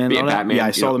and Superman? Yeah, Batman. Yeah,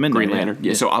 I saw them in Green there. Lantern.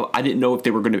 Yeah, so I didn't know if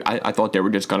they were going to. I thought they were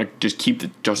just going to just keep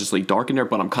the Justice League Dark in there,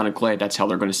 but I'm kind of glad that's how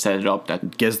they're going to set it up. That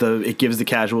it gives the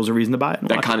casuals a reason to buy it.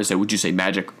 That kind of said, would you say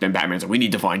magic? Then Batman's like, we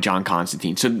need to find John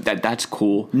Constantine. So that's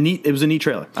cool. Neat. It was a neat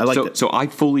trailer. I liked it. So I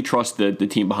fully trust the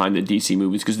team behind the DC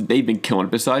movies because they've been killing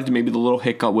it. Besides maybe the little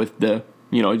hiccup with the,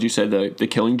 as you said, the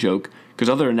Killing Joke. Because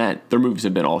other than that, their movies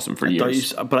have been awesome for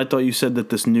years. But I thought you said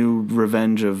that this new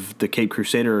Revenge of the Cape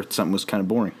Crusader or something was kind of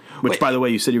boring. Which, by the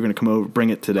way, you said you were going to come over, bring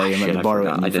it today, and let me borrow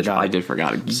it. And I did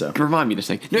forget it. So. Remind me this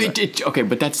thing. No, okay,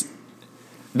 but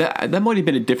that might have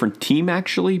been a different team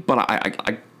actually. But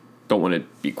I don't want to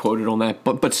be quoted on that.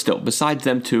 But still, besides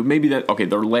them two, maybe their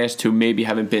last two maybe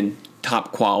haven't been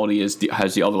top quality as the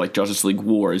other like Justice League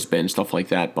War has been, stuff like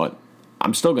that. But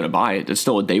I'm still going to buy it. It's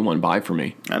still a day one buy for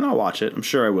me. And I'll watch it. I'm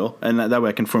sure I will. And that way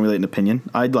I can formulate an opinion.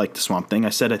 I'd like the Swamp Thing. I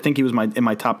think he was in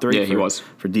my top 3. Yeah, he was.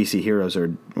 For DC heroes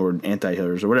or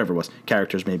anti-heroes or whatever it was.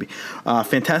 Characters, maybe.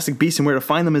 Fantastic Beasts and Where to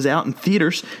Find Them is out in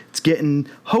theaters. It's getting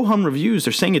ho-hum reviews.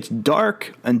 They're saying it's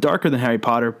dark and darker than Harry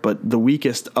Potter, but the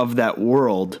weakest of that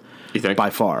world. You think?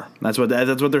 By far. That's what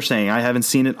they're saying. I haven't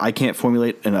seen it. I can't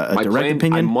formulate a direct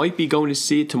opinion. I might be going to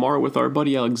see it tomorrow with our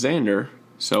buddy Alexander.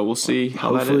 So we'll see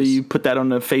how that is. Hopefully you put that on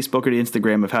the Facebook or the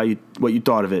Instagram of what you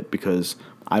thought of it, because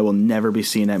I will never be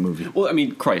seeing that movie. Well, I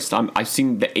mean, Christ, I've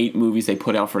seen the 8 movies they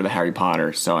put out for the Harry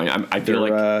Potter, so I feel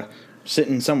like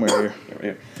sitting somewhere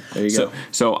here. There you go.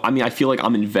 So I mean, I feel like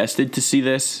I'm invested to see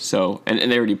this. So and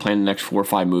they already planned the next 4 or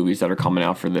 5 movies that are coming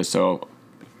out for this. So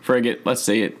frig it, let's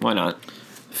see it. Why not?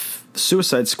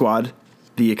 Suicide Squad,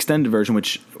 the extended version,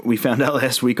 which we found out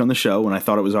last week on the show when I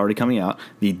thought it was already coming out,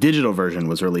 the digital version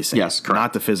was releasing. Yes, correct.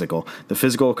 Not the physical. The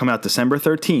physical will come out December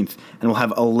 13th, and we'll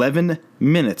have 11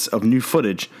 minutes of new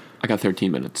footage. I got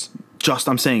 13 minutes.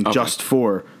 Just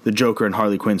for the Joker and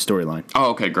Harley Quinn storyline. Oh,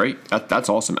 okay, great. That's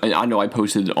awesome. I know I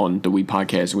posted on the Weed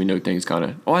Podcast. We know things kind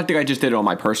of. Oh, I think I just did it on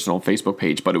my personal Facebook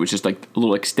page, but it was just like a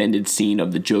little extended scene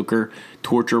of the Joker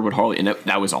torture with Harley, and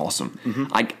that was awesome.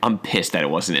 Mm-hmm. I'm pissed that it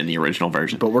wasn't in the original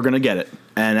version. But we're gonna get it,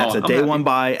 and that's a day one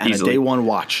buy and a day one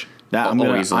watch.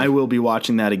 I will be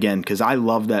watching that again because I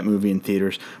love that movie in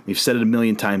theaters. We've said it a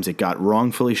million times. It got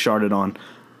wrongfully sharded on.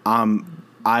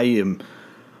 I am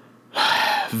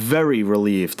very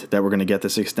relieved that we're going to get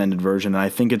this extended version, and I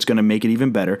think it's going to make it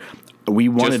even better. We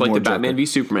wanted just like more the Batman v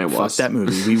Superman was. Fuck that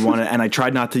movie. We wanted, and I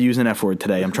tried not to use an F word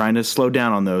today. I'm trying to slow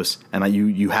down on those, and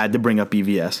you had to bring up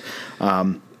BVS.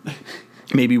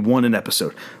 maybe one an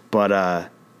episode. But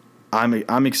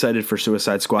I'm excited for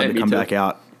Suicide Squad to come back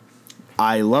out.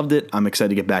 I loved it. I'm excited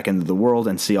to get back into the world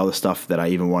and see all the stuff that I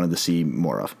even wanted to see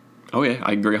more of. Oh, yeah.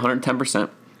 I agree 110%.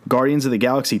 Guardians of the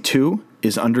Galaxy 2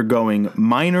 is undergoing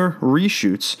minor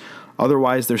reshoots.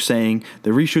 Otherwise, they're saying the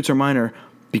reshoots are minor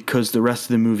because the rest of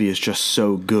the movie is just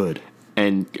so good.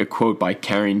 And a quote by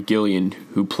Karen Gillan,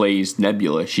 who plays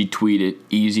Nebula, she tweeted,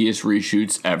 "Easiest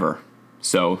reshoots ever."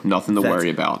 So nothing to worry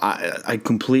about. I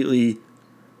completely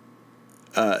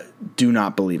do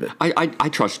not believe it. I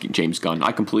trust James Gunn.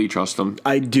 I completely trust him.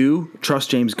 I do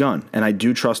trust James Gunn, and I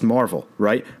do trust Marvel,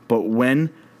 right? But when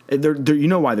they're you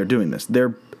know why they're doing this?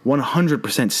 They're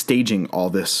 100% staging all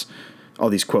these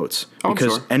quotes,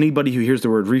 because anybody who hears the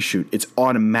word reshoot, it's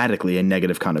automatically a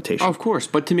negative connotation. Oh, of course,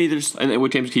 but to me, and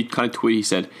what James he kind of tweeted, he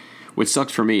said, "What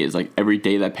sucks for me is like every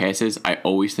day that passes, I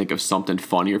always think of something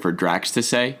funnier for Drax to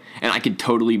say, and I could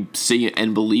totally see it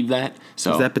and believe that."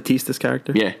 So is that Batista's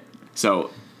character? Yeah. So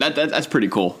that's pretty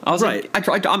cool. I was right.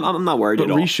 I'm not worried at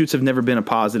all. Reshoots have never been a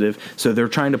positive, so they're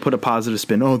trying to put a positive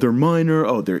spin. Oh, they're minor.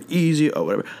 Oh, they're easy. Oh,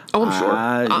 whatever. Oh, I'm sure.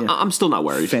 I'm still not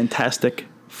worried. Fantastic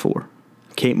Four.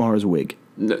 Kate Mara's wig.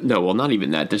 No, well, not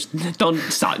even that. Just don't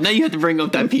stop. Now you have to bring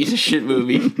up that piece of shit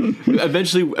movie.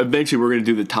 Eventually, we're going to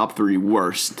do the top 3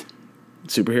 worst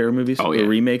superhero movies. Oh, yeah. Or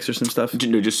remakes or some stuff.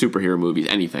 No, just superhero movies.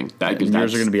 Anything.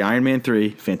 Yours are going to be Iron Man 3,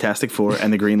 Fantastic Four,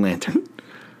 and the Green Lantern.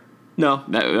 No,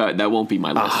 that won't be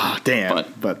my list. Ah, damn.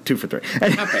 But 2 for 3.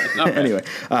 Okay. Anyway,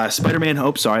 Spider-Man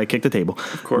Hope. Sorry, I kicked the table.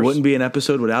 Of course. Wouldn't be an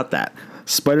episode without that.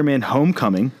 Spider-Man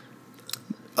Homecoming.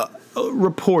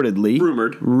 Reportedly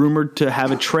rumored to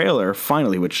have a trailer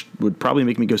finally, which would probably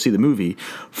make me go see the movie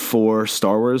for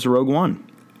Star Wars Rogue One,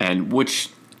 and which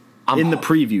in the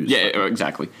previews. Yeah,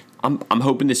 exactly. I'm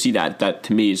hoping to see that. That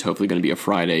to me is hopefully going to be a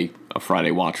Friday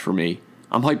watch for me.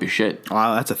 I'm hype as shit.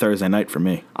 Oh, that's a Thursday night for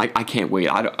me. I can't wait.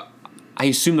 I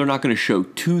assume they're not going to show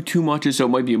too much, so it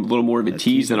might be a little more of a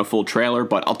tease than a full trailer.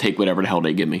 But I'll take whatever the hell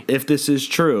they give me. If this is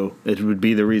true, it would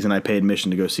be the reason I pay admission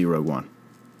to go see Rogue One.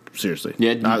 Seriously.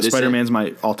 Yeah, Spider-Man's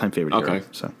my all-time favorite hero.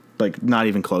 So, like, not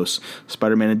even close.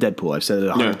 Spider-Man and Deadpool. I've said it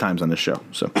 100 times on this show.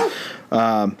 So,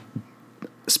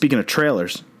 speaking of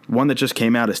trailers, one that just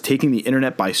came out is taking the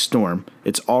internet by storm.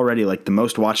 It's already, like, the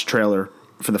most watched trailer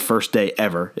for the first day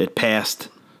ever. It passed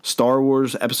Star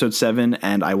Wars Episode 7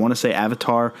 and I want to say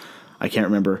Avatar. I can't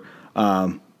remember.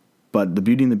 But the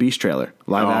Beauty and the Beast trailer,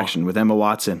 live action with Emma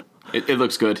Watson. It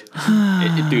looks good.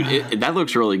 Dude, that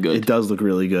looks really good. It does look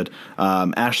really good.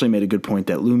 Ashley made a good point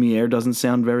that Lumiere doesn't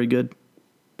sound very good.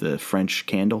 The French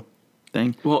candle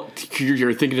thing. Well,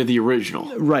 you're thinking of the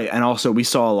original. Right, and also we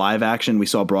saw a live action, we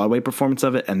saw a Broadway performance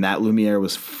of it, and that Lumiere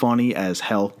was funny as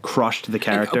hell, crushed the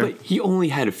character. But he only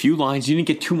had a few lines. You didn't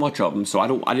get too much of them, so I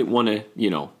didn't want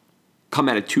to, come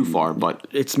at it too far, but...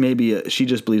 It's maybe, she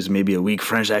just believes maybe a weak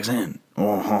French accent.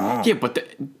 Yeah, but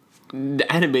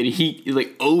the animated, he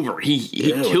killed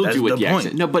you with the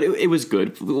accent. No, but it was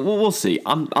good. We'll see.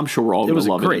 I'm sure we're all going to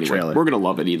love it anyway. Trailer. We're going to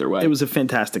love it either way. It was a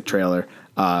fantastic trailer.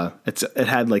 It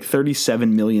had like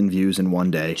 37 million views in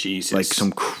one day. Jesus. Like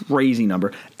some crazy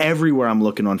number. Everywhere I'm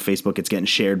looking on Facebook, it's getting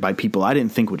shared by people I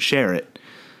didn't think would share it.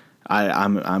 I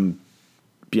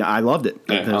loved it.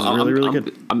 It was really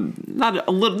good. I'm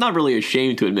not really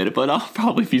ashamed to admit it, but I'll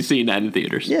probably be seeing that in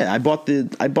theaters. Yeah, I bought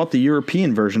the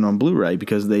European version on Blu-ray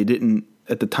because they didn't.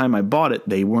 At the time I bought it,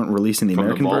 they weren't releasing the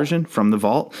American version from the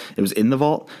vault. It was in the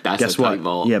vault. Guess what?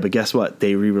 Vault. Yeah, but guess what?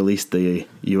 They re-released the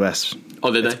U.S.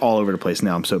 Oh, did they? It's all over the place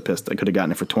now. I'm so pissed. I could have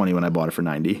gotten it for $20 when I bought it for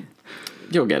 $90.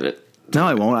 You'll get it. No,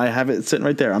 I won't. I have it sitting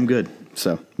right there. I'm good.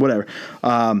 So whatever.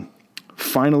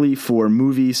 Finally, for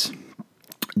movies,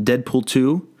 Deadpool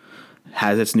 2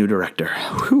 has its new director.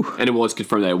 Whew. And it was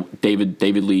confirmed that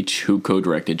David Leitch, who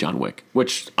co-directed John Wick,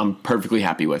 which I'm perfectly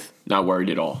happy with. Not worried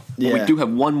at all. Yeah. But we do have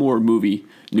one more movie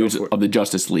news of the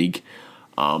Justice League.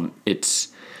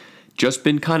 It's just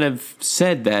been kind of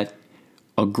said that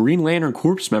a Green Lantern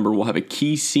Corps member will have a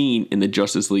key scene in the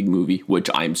Justice League movie, which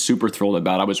I'm super thrilled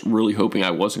about. I was really hoping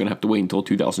I wasn't going to have to wait until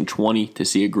 2020 to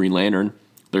see a Green Lantern.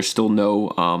 There's still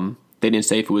no... They didn't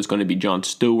say if it was going to be John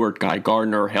Stewart, Guy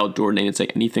Gardner, Hal Jordan. They didn't say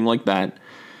anything like that,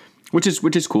 which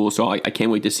is cool. So I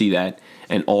can't wait to see that.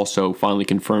 And also finally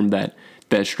confirmed that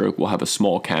Deathstroke will have a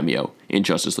small cameo in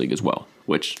Justice League as well,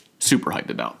 which super hyped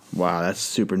about. Wow, that's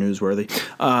super newsworthy.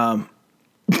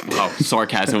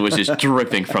 Sarcasm was just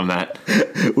dripping from that.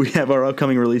 We have our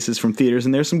upcoming releases from theaters,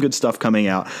 and there's some good stuff coming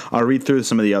out. I'll read through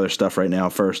some of the other stuff right now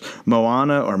first.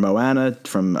 Moana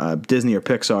from Disney or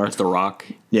Pixar. That's The Rock.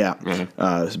 Yeah.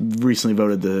 Mm-hmm. Recently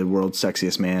voted the world's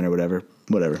sexiest man or whatever.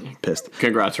 Pissed.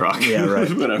 Congrats, Rock. Yeah, right.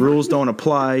 Rules Don't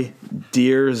Apply.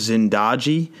 Dear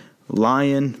Zindaji,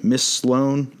 Lion, Miss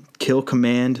Sloan, Kill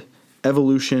Command,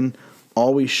 Evolution,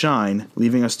 Always Shine,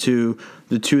 leaving us to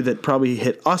the two that probably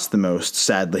hit us the most,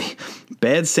 sadly.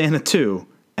 Bad Santa 2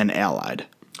 and Allied.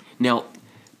 Now,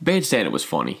 Bad Santa was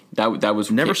funny. That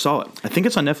was Never saw it. I think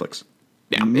it's on Netflix.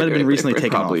 Yeah, it might have been recently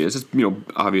taken probably off. is. It's,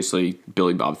 obviously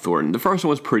Billy Bob Thornton. The first one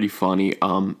was pretty funny.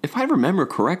 If I remember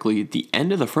correctly, at the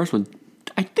end of the first one,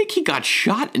 I think he got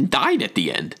shot and died at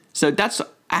the end. So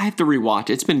I have to rewatch.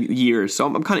 It's been years, so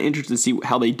I'm kind of interested to see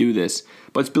how they do this.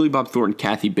 But it's Billy Bob Thornton,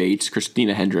 Kathy Bates,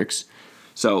 Christina Hendricks.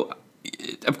 So,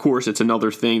 of course, it's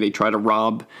another thing. They try to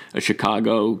rob a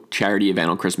Chicago charity event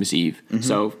on Christmas Eve. Mm-hmm.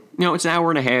 So, it's an hour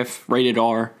and a half, rated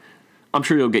R. I'm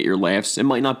sure you'll get your laughs. It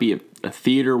might not be a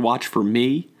theater watch for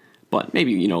me, but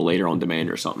maybe, later on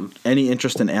demand or something. Any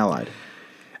interest in Allied?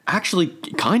 Actually,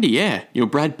 kind of, yeah.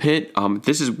 Brad Pitt,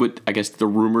 this is what, I guess, the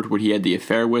rumored what he had the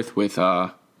affair with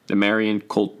the Marion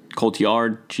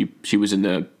Cotillard. She was in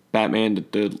the Batman,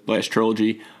 the last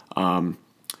trilogy. And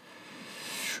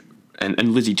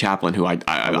Lizzie Chaplin, who I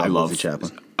love. Lizzie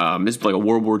Chaplin. This is like a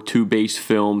World War II based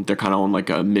film. They're kind of on like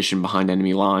a mission behind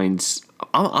enemy lines.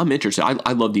 I'm interested.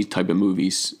 I love these type of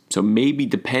movies. So maybe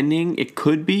depending, it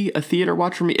could be a theater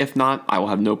watch for me. If not, I will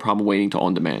have no problem waiting to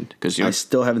on demand. Because I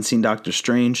still haven't seen Doctor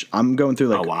Strange. I'm going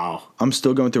through oh wow. I'm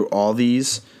still going through all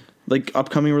these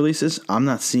upcoming releases. I'm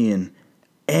not seeing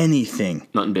anything.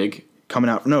 Nothing big coming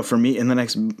out. No, for me in the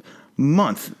next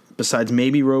month. Besides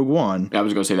maybe Rogue One. I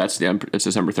was going to say it's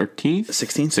December 13th?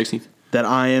 16th? That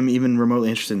I am even remotely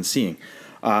interested in seeing.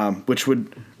 Which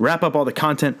would wrap up all the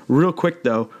content. Real quick,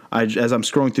 though, as I'm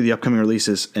scrolling through the upcoming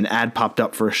releases, an ad popped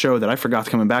up for a show that I forgot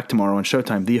coming back tomorrow on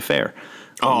Showtime, The Affair.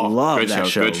 Oh, love that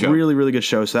show. Good show. Really, really good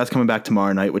show. So that's coming back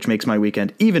tomorrow night, which makes my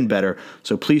weekend even better.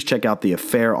 So please check out The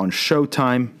Affair on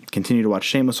Showtime. Continue to watch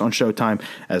Shameless on Showtime.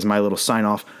 As my little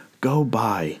sign-off, go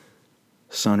buy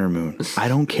Sun or Moon. I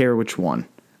don't care which one.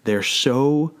 They're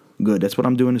so good. That's what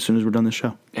I'm doing as soon as we're done the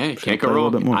show. Hey, can't go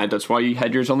wrong. That's why you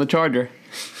had yours on the charger.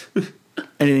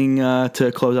 Anything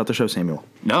to close out the show, Samuel?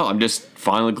 No, I'm just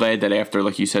finally glad that after,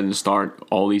 like you said in the start,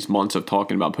 all these months of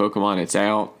talking about Pokemon, it's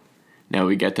out. Now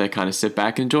we get to kind of sit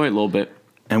back and enjoy it a little bit.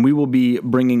 And we will be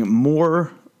bringing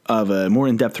more of a more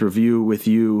in-depth review with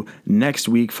you next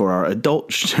week for our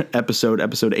adult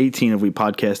episode 18 of We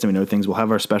Podcast and We Know Things. We'll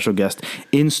have our special guest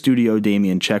in studio,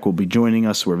 Damian Check, will be joining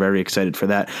us. We're very excited for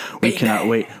that. We cannot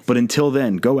wait. But until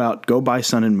then, go out, go buy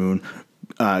Sun and Moon.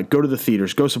 Go to the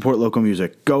theaters. Go support local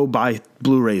music. Go buy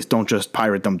Blu-rays. Don't just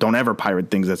pirate them. Don't ever pirate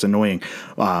things. That's annoying.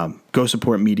 Go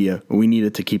support media. We need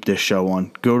it to keep this show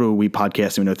on. Go to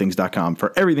WePodcastAndWeKnowThings.com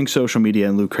for everything social media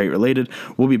and Loot Crate related.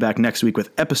 We'll be back next week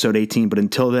with episode 18. But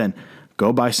until then,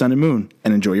 go buy Sun and Moon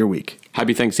and enjoy your week.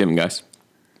 Happy Thanksgiving, guys.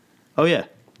 Oh, yeah.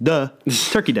 Duh.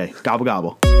 Turkey Day. Gobble,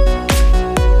 gobble.